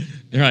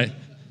 Right?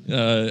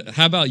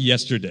 How about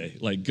yesterday?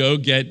 Like, go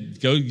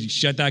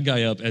shut that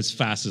guy up as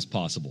fast as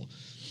possible.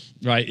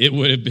 Right? It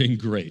would have been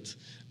great.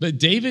 But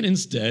David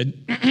instead,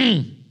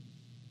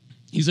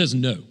 he says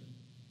no.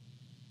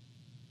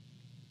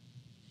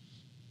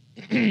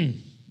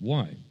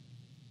 Why?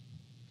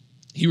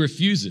 He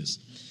refuses.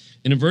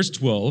 And in verse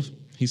 12,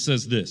 he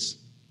says this.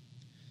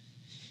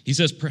 He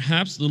says,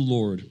 perhaps the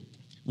Lord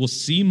will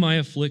see my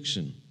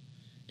affliction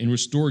and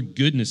restore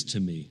goodness to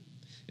me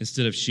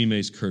instead of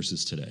Shimei's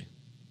curses today.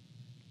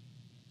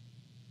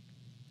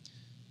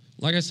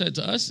 Like I said,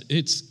 to us,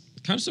 it's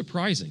kind of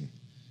surprising.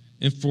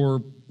 And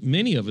for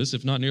many of us,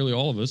 if not nearly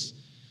all of us,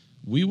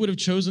 we would have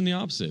chosen the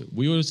opposite.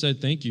 We would have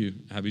said, thank you,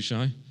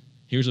 Abishai.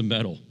 Here's a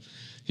medal.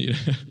 You know?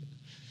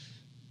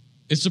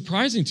 It's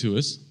surprising to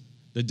us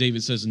that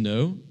David says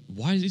no.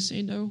 Why does he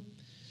say no?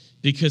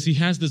 Because he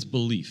has this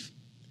belief.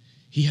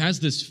 He has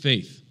this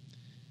faith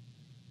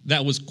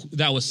that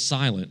was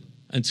silent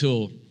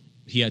until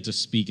he had to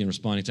speak in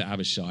responding to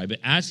Abishai. But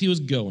as he was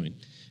going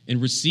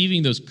and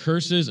receiving those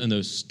curses and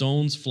those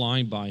stones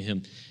flying by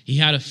him, he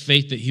had a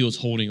faith that he was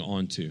holding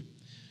on to,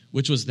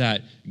 which was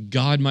that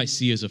God might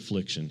see his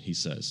affliction, he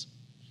says.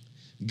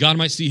 God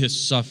might see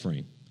his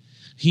suffering.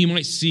 He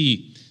might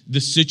see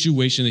the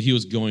situation that he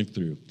was going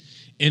through.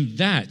 And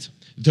that,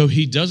 though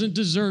he doesn't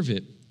deserve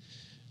it,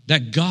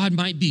 that God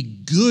might be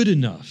good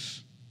enough.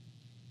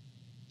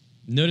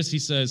 Notice he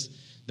says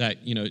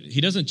that, you know,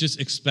 he doesn't just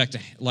expect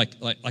like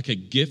a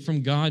gift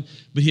from God,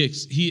 but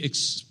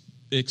he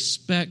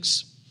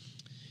expects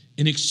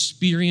an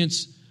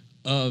experience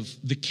of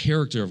the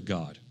character of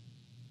God.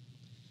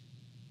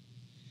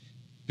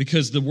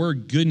 Because the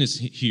word goodness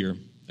here,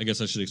 I guess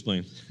I should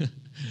explain.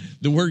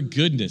 The word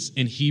goodness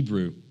in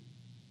Hebrew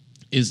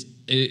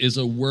is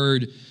a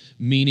word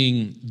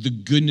meaning the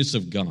goodness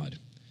of God.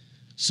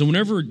 So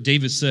whenever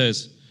David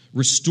says,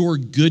 restore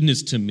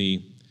goodness to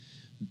me,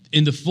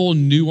 in the full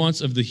nuance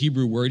of the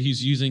Hebrew word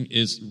he's using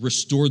is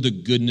restore the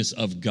goodness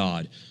of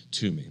God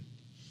to me.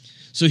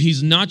 So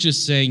he's not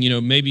just saying, you know,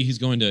 maybe he's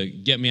going to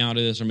get me out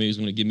of this or maybe he's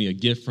going to give me a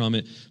gift from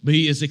it, but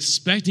he is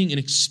expecting an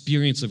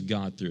experience of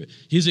God through it.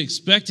 He's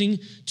expecting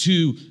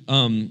to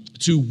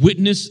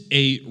witness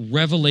a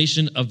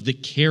revelation of the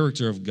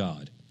character of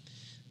God,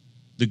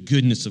 the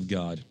goodness of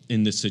God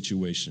in this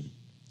situation.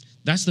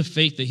 That's the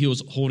faith that he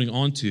was holding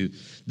on to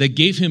that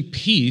gave him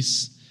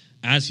peace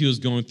as he was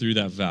going through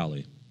that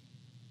valley.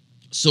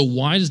 So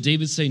why does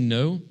David say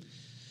no?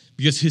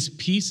 Because his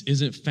peace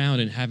isn't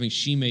found in having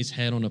Shimei's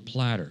head on a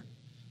platter.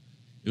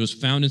 It was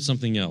found in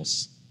something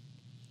else.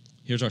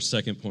 Here's our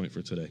second point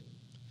for today.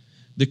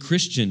 The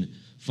Christian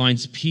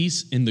finds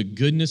peace in the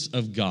goodness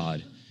of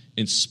God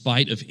in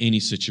spite of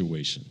any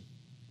situation.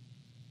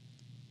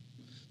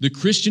 The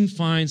Christian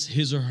finds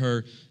his or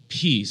her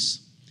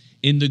peace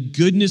in the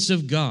goodness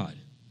of God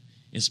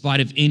in spite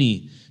of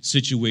any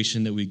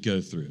situation that we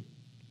go through.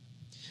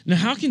 Now,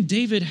 how can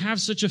David have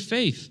such a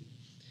faith?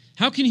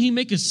 How can he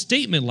make a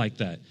statement like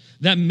that?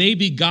 That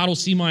maybe God will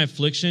see my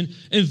affliction,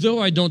 and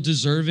though I don't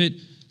deserve it,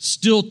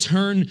 still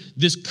turn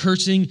this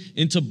cursing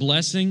into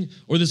blessing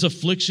or this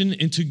affliction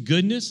into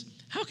goodness?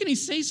 How can he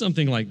say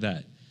something like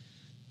that?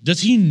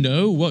 Does he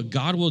know what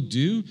God will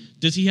do?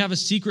 Does he have a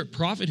secret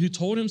prophet who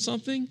told him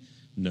something?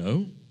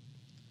 No.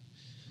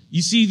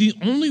 You see, the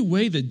only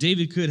way that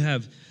David could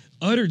have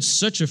uttered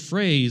such a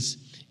phrase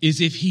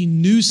is if he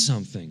knew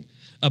something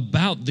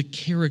about the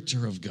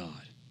character of God.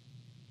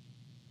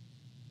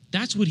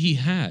 That's what he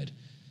had.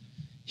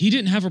 He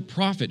didn't have a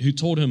prophet who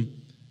told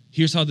him,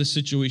 here's how this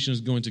situation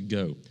is going to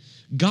go.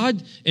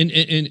 God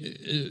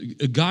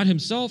and God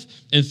himself,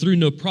 and through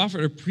no prophet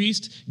or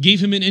priest,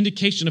 gave him an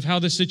indication of how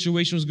this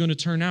situation was going to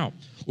turn out,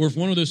 or if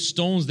one of those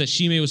stones that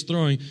Shimei was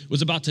throwing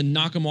was about to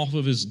knock him off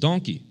of his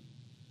donkey.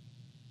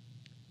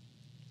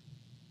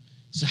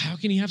 So how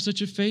can he have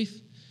such a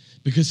faith?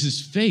 Because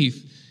his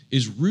faith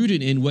is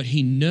rooted in what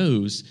he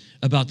knows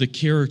about the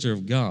character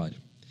of God,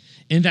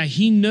 and that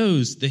he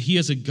knows that he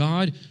has a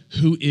God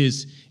who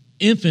is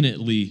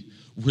infinitely,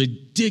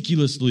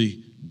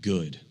 ridiculously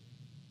good.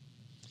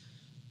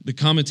 The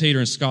commentator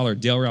and scholar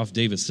Dale Ralph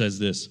Davis says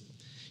this.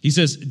 He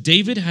says,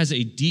 David has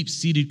a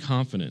deep-seated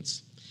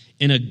confidence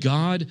in a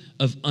God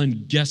of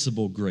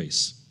unguessable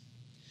grace,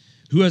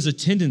 who has a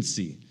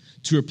tendency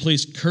to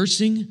replace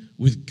cursing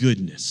with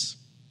goodness.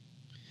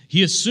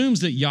 He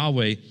assumes that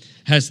Yahweh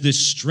has this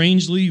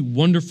strangely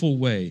wonderful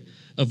way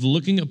of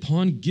looking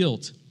upon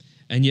guilt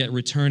and yet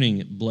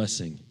returning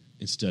blessing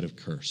instead of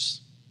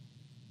curse.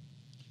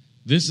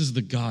 This is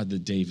the God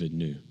that David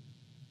knew.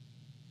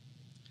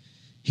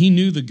 He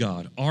knew the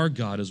God, our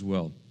God as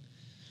well.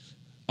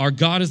 Our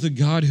God is the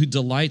God who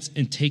delights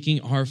in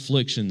taking our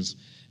afflictions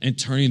and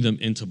turning them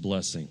into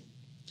blessing.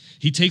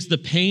 He takes the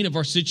pain of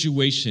our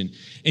situation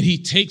and he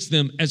takes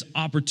them as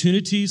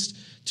opportunities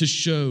to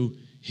show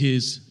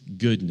his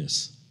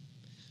goodness.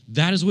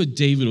 That is what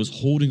David was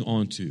holding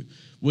on to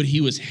what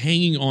he was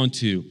hanging on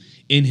to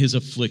in his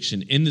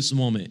affliction, in this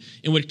moment,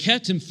 and what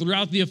kept him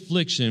throughout the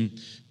affliction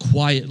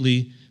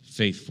quietly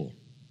faithful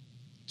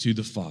to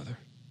the Father,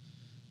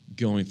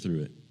 going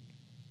through it.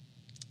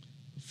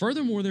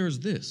 Furthermore, there is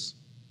this.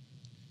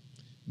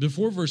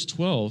 Before verse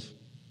 12,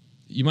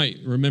 you might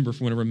remember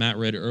from whenever Matt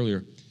read it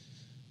earlier,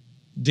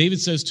 David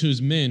says to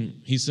his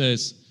men, he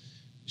says,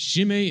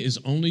 Shimei is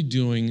only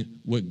doing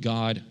what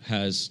God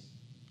has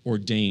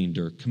ordained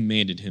or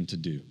commanded him to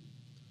do.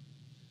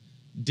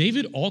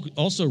 David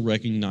also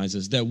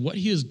recognizes that what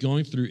he is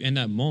going through in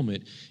that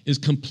moment is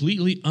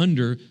completely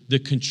under the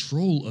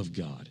control of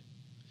God.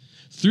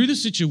 Through the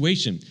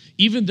situation,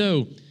 even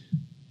though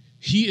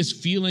he is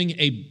feeling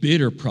a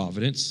bitter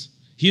providence,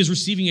 he is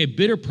receiving a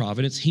bitter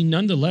providence, he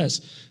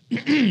nonetheless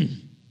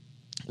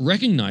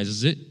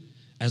recognizes it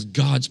as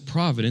God's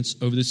providence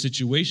over the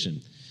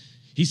situation.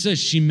 He says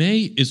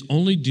Shimei is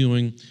only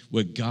doing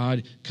what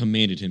God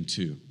commanded him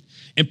to.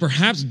 And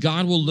perhaps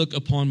God will look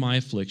upon my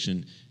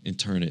affliction and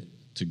turn it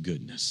to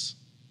goodness.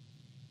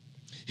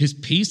 His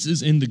peace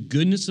is in the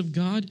goodness of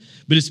God,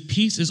 but his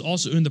peace is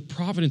also in the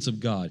providence of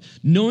God,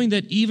 knowing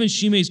that even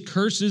Shimei's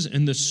curses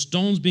and the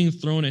stones being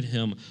thrown at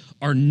him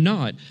are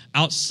not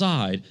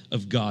outside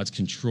of God's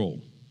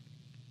control.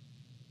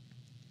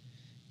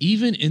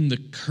 Even in the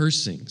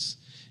cursings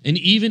and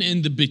even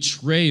in the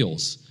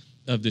betrayals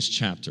of this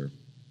chapter,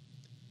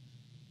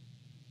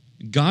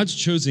 God's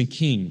chosen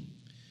king,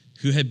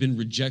 who had been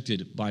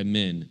rejected by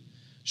men,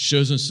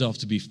 shows himself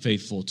to be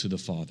faithful to the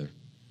Father.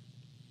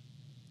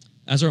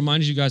 As I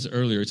reminded you guys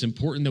earlier, it's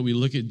important that we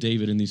look at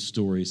David in these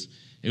stories,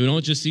 and we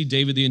don't just see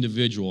David the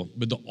individual,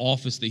 but the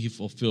office that he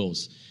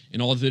fulfills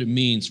and all that it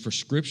means for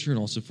Scripture and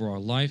also for our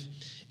life.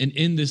 And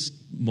in this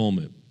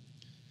moment,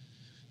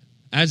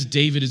 as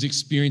David is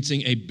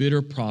experiencing a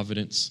bitter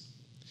providence,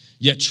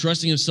 yet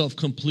trusting himself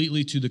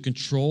completely to the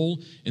control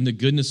and the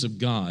goodness of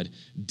God,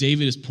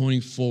 David is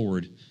pointing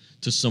forward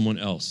to someone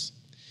else.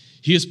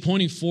 He is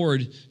pointing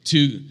forward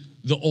to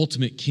the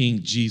ultimate king,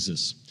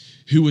 Jesus,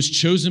 who was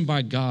chosen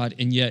by God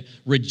and yet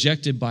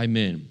rejected by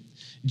men.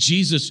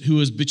 Jesus, who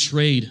was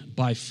betrayed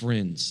by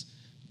friends,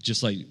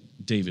 just like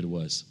David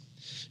was.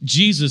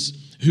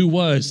 Jesus, who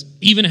was,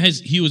 even as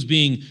he was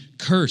being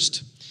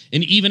cursed,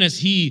 and even as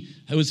he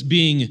was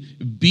being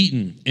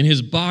beaten, and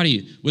his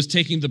body was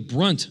taking the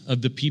brunt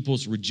of the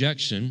people's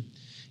rejection,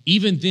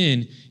 even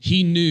then,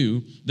 he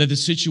knew that the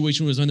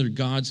situation was under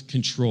God's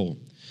control.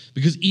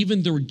 Because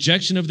even the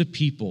rejection of the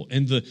people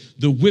and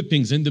the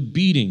whippings and the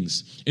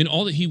beatings and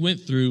all that he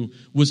went through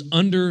was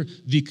under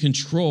the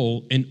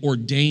control and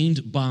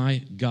ordained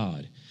by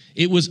God.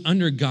 It was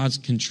under God's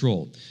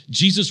control.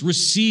 Jesus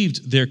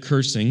received their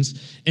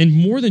cursings, and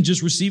more than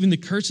just receiving the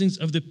cursings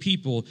of the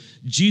people,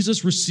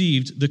 Jesus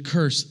received the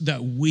curse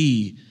that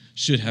we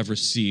should have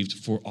received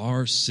for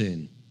our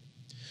sin,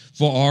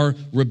 for our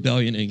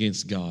rebellion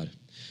against God.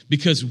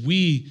 Because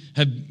we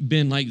have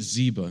been like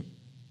Ziba,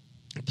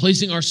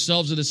 placing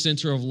ourselves at the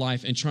center of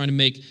life and trying to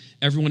make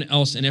everyone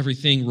else and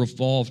everything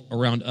revolve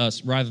around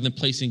us rather than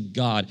placing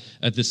God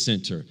at the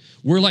center.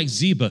 We're like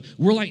Ziba.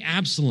 We're like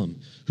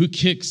Absalom, who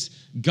kicks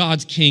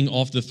God's king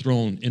off the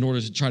throne in order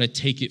to try to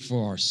take it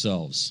for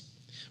ourselves.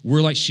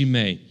 We're like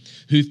Shimei,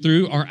 who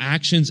through our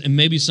actions and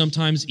maybe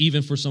sometimes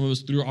even for some of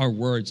us through our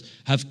words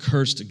have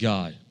cursed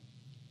God.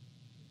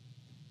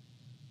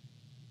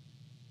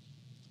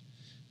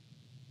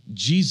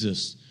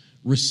 Jesus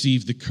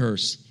received the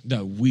curse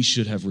that we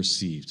should have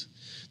received,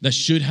 that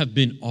should have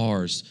been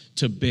ours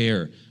to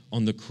bear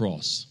on the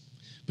cross.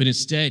 But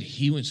instead,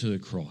 he went to the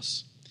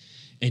cross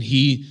and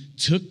he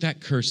took that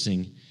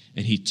cursing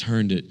and he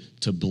turned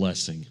it to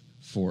blessing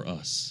for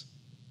us.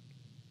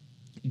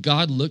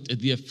 God looked at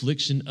the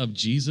affliction of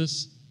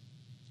Jesus,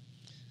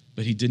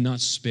 but he did not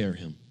spare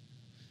him.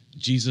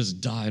 Jesus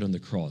died on the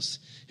cross.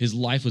 His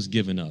life was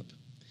given up.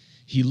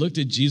 He looked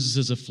at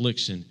Jesus'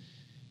 affliction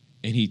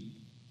and he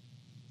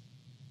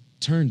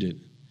turned it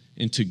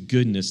into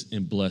goodness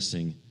and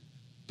blessing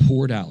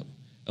poured out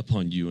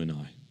upon you and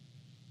I.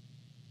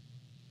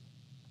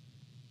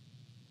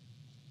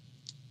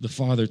 The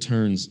Father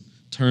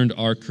turned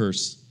our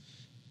curse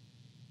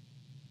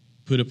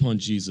put upon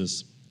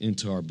Jesus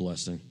into our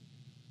blessing.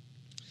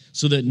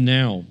 So that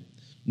now,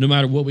 no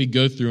matter what we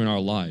go through in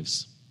our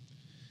lives,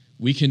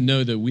 we can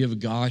know that we have a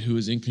God who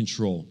is in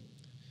control.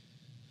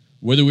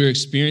 Whether we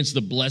experience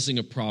the blessing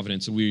of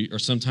providence, or we are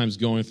sometimes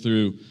going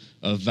through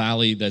a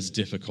valley that's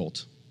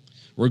difficult.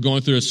 We're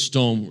going through a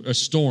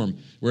storm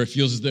where it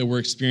feels as though we're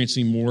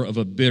experiencing more of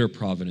a bitter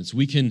providence.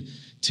 We can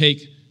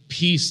take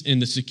peace in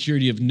the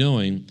security of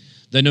knowing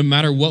that no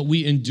matter what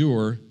we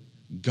endure,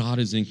 God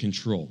is in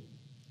control.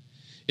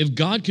 If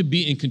God could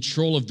be in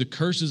control of the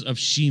curses of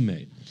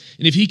Shimei,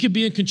 and if he could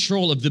be in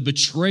control of the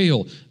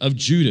betrayal of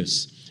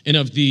Judas and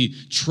of the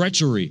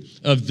treachery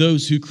of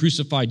those who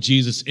crucified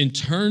Jesus and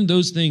turned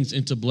those things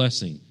into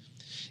blessing,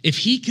 if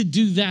he could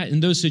do that in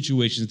those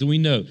situations, then we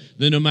know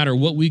that no matter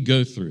what we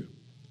go through,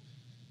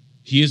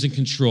 he is in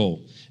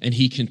control and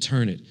he can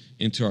turn it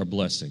into our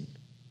blessing.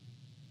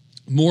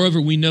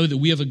 Moreover, we know that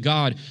we have a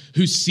God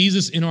who sees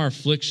us in our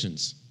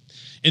afflictions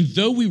And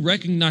though we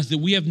recognize that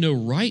we have no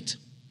right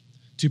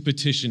to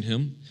petition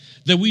him,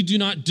 that we do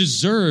not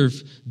deserve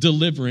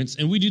deliverance,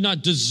 and we do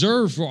not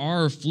deserve for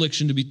our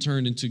affliction to be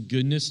turned into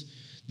goodness,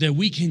 that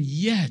we can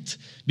yet,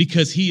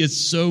 because he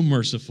is so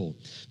merciful,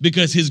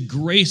 because his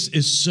grace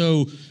is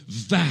so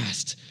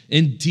vast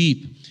and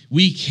deep,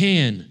 we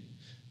can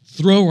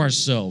throw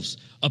ourselves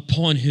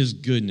upon his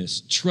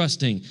goodness,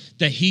 trusting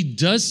that he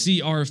does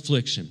see our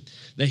affliction,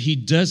 that he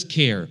does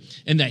care,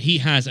 and that he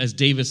has, as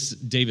David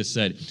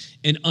said,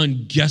 an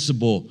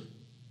unguessable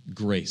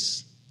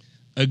grace,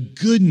 a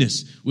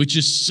goodness which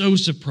is so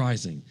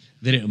surprising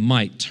that it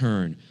might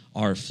turn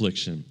our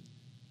affliction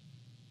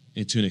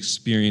into an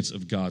experience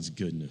of God's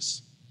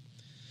goodness.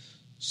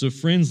 So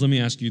friends, let me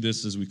ask you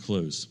this as we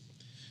close.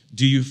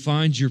 Do you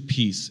find your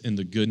peace in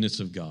the goodness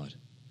of God?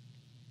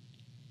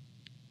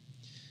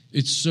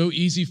 It's so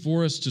easy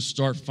for us to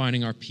start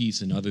finding our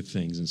peace in other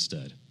things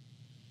instead.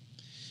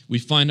 We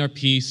find our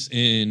peace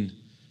in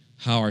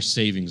how our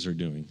savings are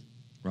doing,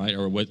 right?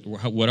 Or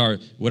what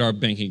our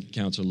banking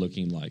accounts are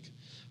looking like,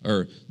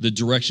 or the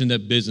direction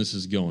that business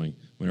is going.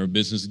 When our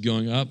business is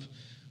going up,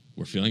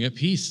 we're feeling at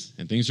peace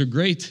and things are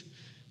great.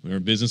 When our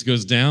business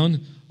goes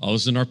down, all of a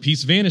sudden our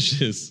peace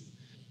vanishes.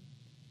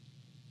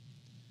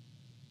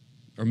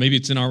 Or maybe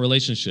it's in our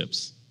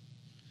relationships.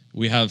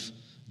 We have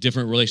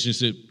different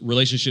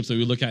relationships that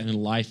we look at in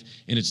life,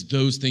 and it's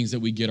those things that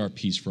we get our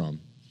peace from.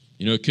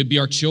 You know, it could be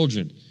our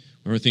children.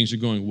 Whenever things are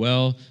going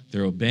well,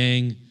 they're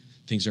obeying,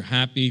 things are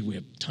happy, we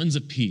have tons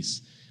of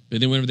peace. But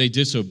then whenever they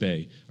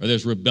disobey, or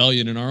there's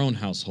rebellion in our own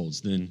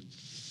households, then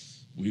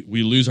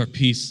we lose our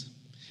peace.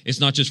 It's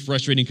not just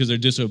frustrating because they're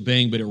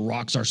disobeying, but it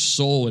rocks our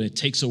soul and it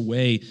takes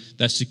away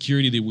that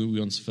security that we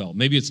once felt.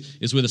 Maybe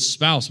it's with a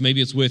spouse.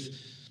 Maybe it's with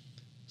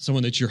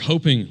someone that you're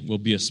hoping will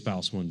be a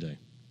spouse one day.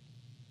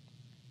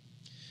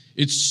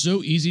 It's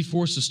so easy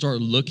for us to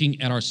start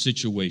looking at our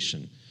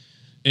situation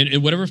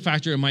and whatever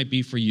factor it might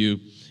be for you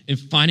and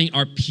finding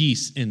our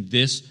peace in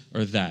this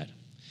or that.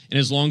 And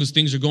as long as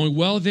things are going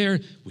well there,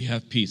 we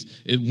have peace.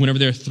 Whenever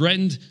they're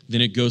threatened,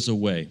 then it goes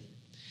away.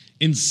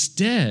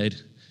 Instead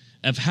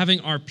of having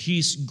our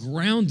peace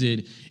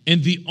grounded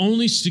in the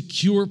only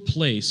secure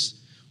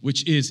place,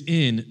 which is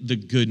in the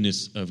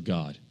goodness of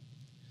God.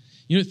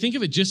 You know, think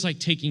of it just like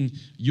taking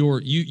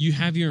you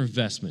have your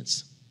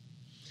investments.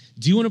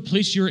 Do you want to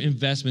place your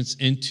investments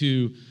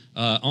into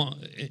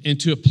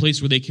a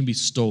place where they can be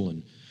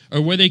stolen,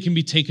 or where they can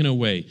be taken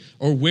away,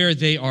 or where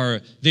they are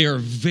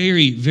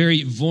very,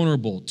 very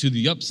vulnerable to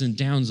the ups and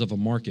downs of a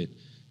market,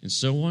 and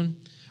so on?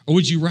 Or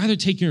would you rather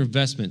take your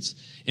investments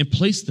and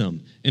place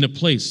them in a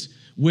place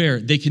where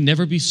they can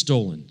never be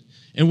stolen,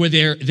 and where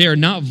they are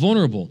not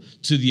vulnerable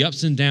to the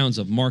ups and downs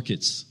of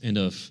markets and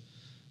of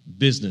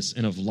business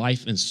and of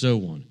life and so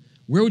on?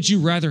 Where would you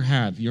rather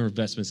have your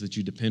investments that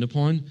you depend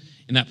upon?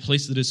 In that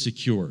place that is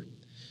secure.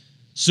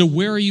 So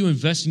where are you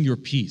investing your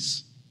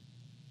peace?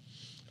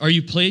 Are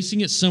you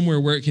placing it somewhere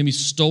where it can be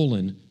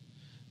stolen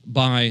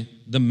by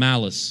the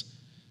malice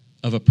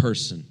of a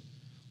person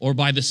or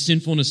by the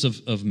sinfulness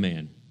of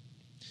man?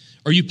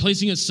 Are you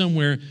placing it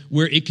somewhere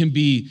where it can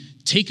be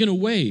taken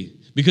away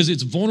because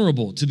it's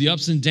vulnerable to the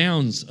ups and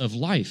downs of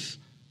life?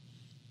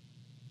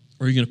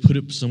 Or are you going to put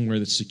it somewhere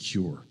that's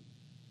secure?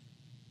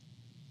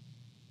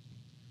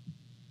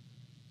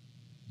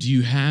 Do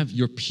you have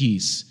your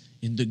peace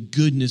in the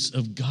goodness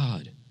of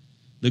God?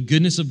 The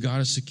goodness of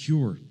God is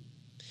secure.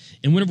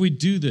 And whenever we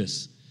do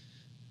this,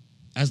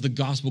 as the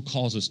gospel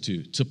calls us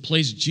to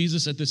place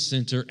Jesus at the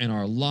center and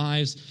our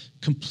lives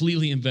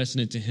completely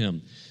invested into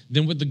him,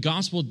 then what the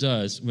gospel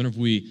does, whenever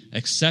we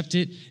accept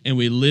it and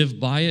we live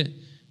by it,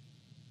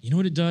 you know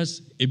what it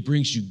does? It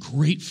brings you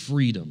great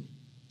freedom.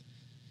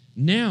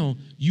 Now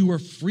you are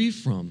free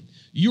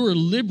you are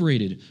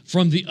liberated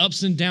from the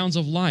ups and downs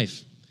of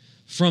life,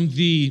 from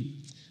the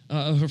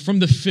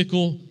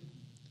fickle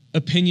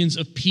opinions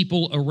of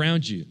people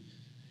around you,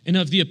 and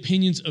of the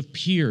opinions of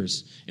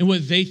peers and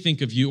what they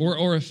think of you,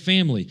 or a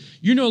family.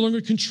 You're no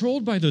longer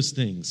controlled by those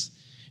things.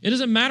 It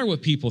doesn't matter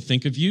what people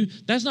think of you.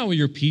 That's not what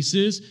your peace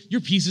is.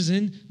 Your peace is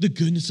in the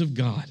goodness of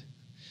God,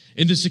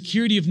 in the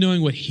security of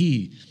knowing what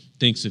he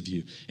thinks of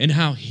you and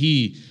how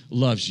he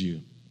loves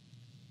you.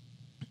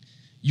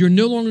 You're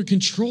no longer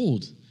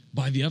controlled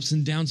by the ups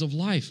and downs of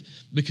life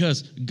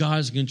because God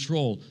is in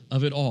control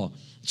of it all.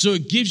 So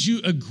it gives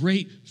you a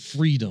great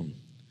freedom.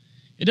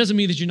 It doesn't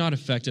mean that you're not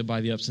affected by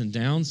the ups and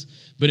downs,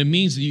 but it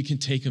means that you can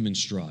take them in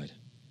stride.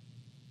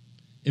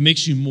 It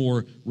makes you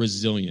more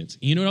resilient.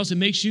 And you know what else it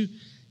makes you?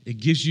 It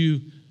gives you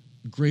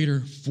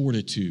greater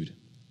fortitude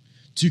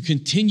to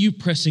continue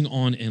pressing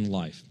on in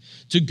life,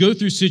 to go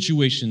through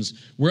situations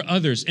where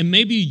others, and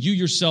maybe you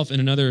yourself in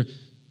another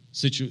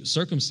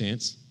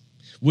circumstance,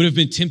 would have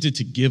been tempted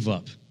to give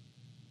up.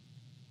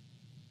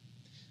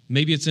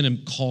 Maybe it's in a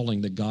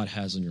calling that God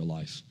has in your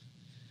life.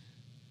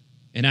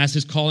 And as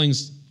his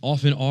callings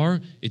often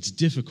are, it's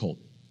difficult.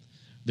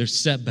 There's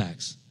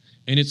setbacks,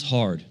 and it's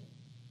hard.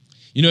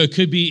 You know, it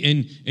could be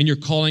in your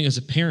calling as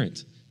a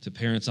parent. To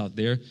parents out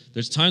there,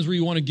 there's times where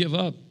you want to give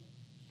up.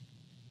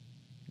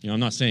 You know, I'm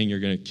not saying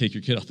you're going to kick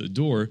your kid out the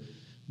door,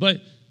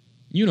 but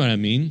You know what I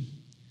mean.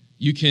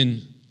 You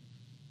can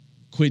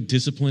quit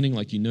disciplining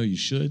like you know you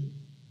should.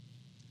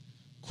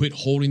 Quit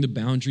holding the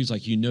boundaries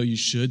like you know you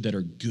should that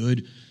are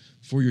good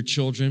for your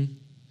children.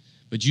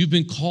 But you've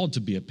been called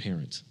to be a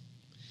parent.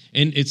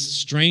 And it's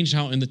strange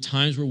how in the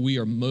times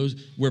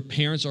where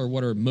parents are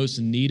what are most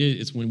needed,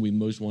 it's when we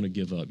most want to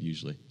give up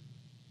usually.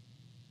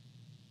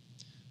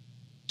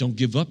 Don't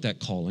give up that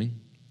calling.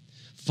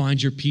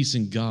 Find your peace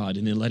in God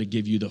and then let it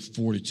give you the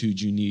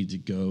fortitude you need to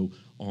go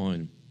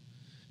on.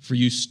 For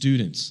you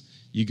students,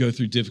 you go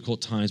through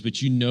difficult times,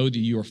 but you know that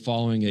you are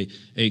following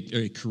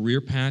a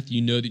career path.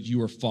 You know that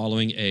you are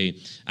following a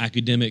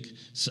academic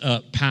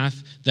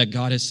path that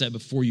God has set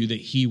before you that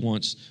he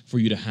wants for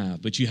you to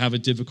have. But you have a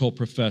difficult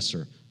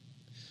professor,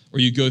 or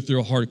you go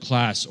through a hard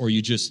class, or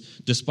you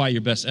just, despite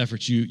your best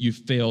efforts, you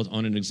failed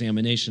on an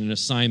examination, an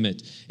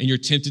assignment, and you're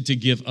tempted to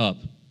give up.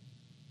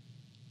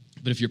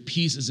 But if your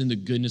peace is in the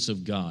goodness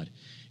of God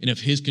and of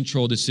his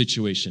control of the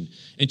situation,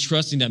 and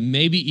trusting that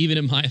maybe even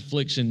in my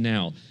affliction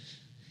now,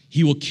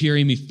 he will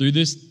carry me through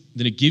this,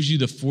 then it gives you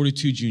the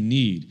fortitude you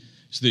need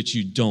so that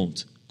you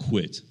don't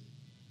quit.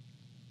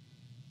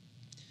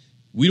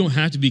 We don't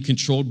have to be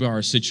controlled by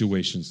our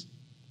situations.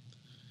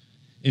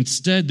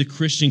 Instead, the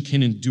Christian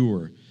can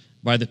endure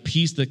by the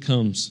peace that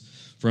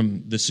comes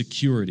from the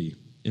security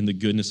in the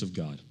goodness of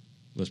God.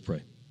 Let's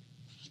pray.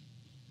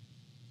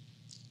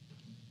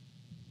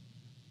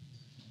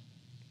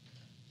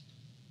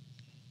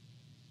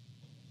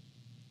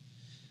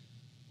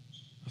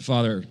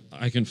 Father,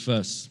 I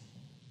confess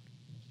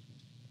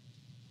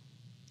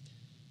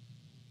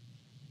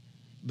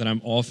that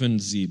I'm often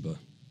Ziba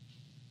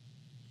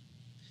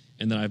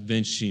and that I've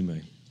been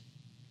Shimei,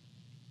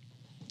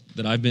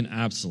 that I've been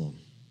Absalom,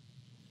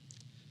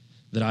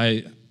 that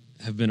I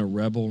have been a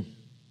rebel,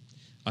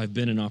 I've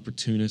been an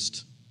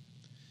opportunist,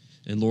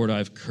 and Lord,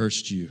 I've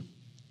cursed you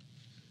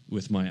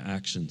with my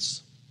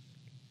actions.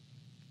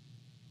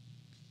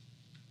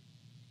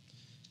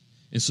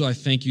 And so I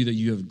thank you that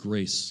you have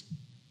grace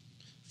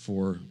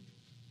for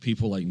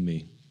people like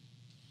me,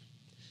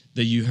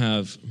 that you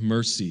have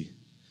mercy,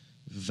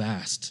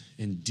 vast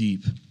and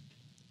deep,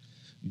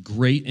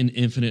 great and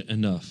infinite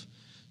enough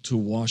to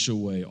wash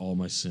away all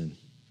my sin.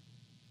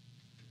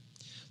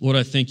 Lord,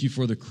 I thank you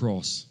for the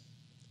cross,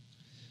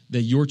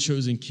 that your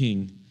chosen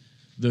king,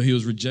 though he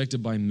was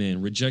rejected by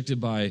men, rejected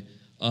by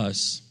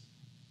us,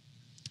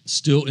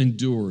 still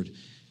endured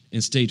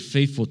and stayed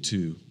faithful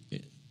to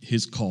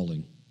his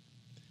calling,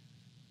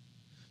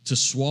 to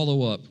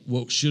swallow up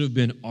what should have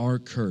been our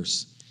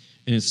curse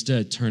and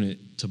instead turn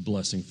it to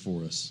blessing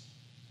for us.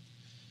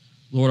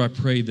 Lord, I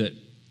pray that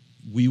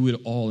we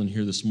would all in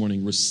here this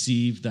morning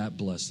receive that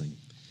blessing,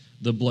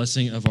 the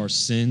blessing of our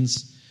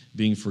sins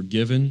being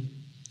forgiven,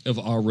 of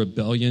our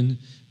rebellion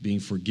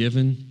being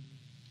forgiven,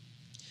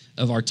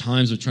 of our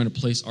times of trying to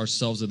place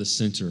ourselves at the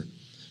center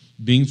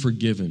being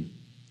forgiven,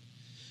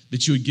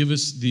 that you would give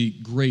us the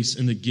grace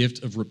and the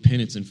gift of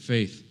repentance and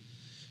faith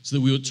so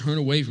that we would turn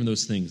away from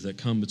those things that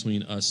come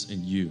between us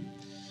and you,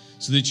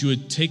 so that you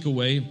would take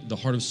away the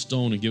heart of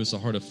stone and give us a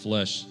heart of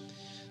flesh,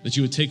 that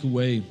you would take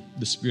away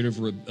the spirit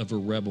of a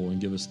rebel and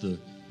give us the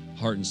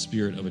heart and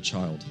spirit of a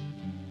child,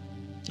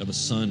 of a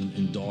son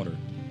and daughter,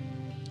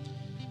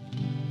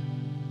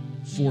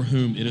 for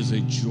whom it is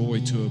a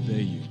joy to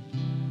obey you.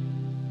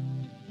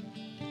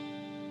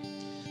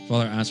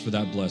 Father, I ask for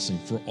that blessing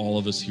for all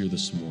of us here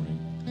this morning,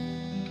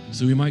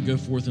 so we might go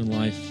forth in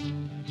life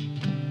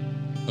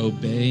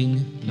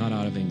obeying, not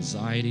out of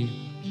anxiety,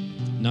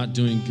 not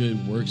doing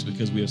good works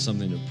because we have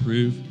something to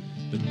prove,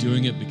 but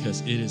doing it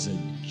because it is a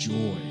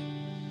joy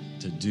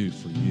to do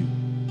for you.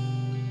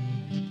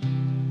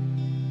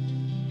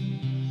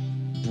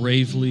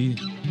 Bravely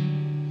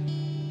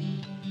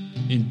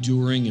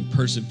enduring and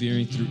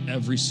persevering through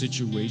every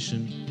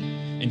situation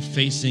and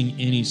facing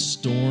any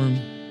storm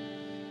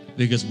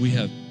because we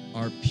have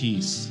our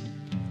peace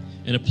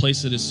in a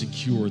place that is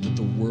secure that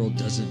the world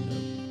doesn't know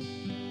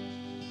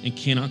and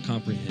cannot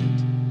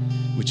comprehend,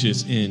 which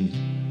is in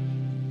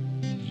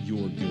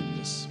your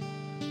goodness.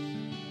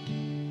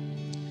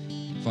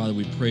 Father,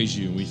 we praise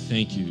you and we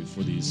thank you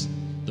for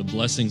the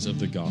blessings of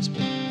the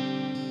gospel.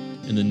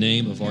 In the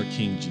name of our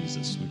King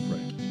Jesus, we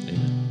pray.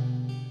 Amen.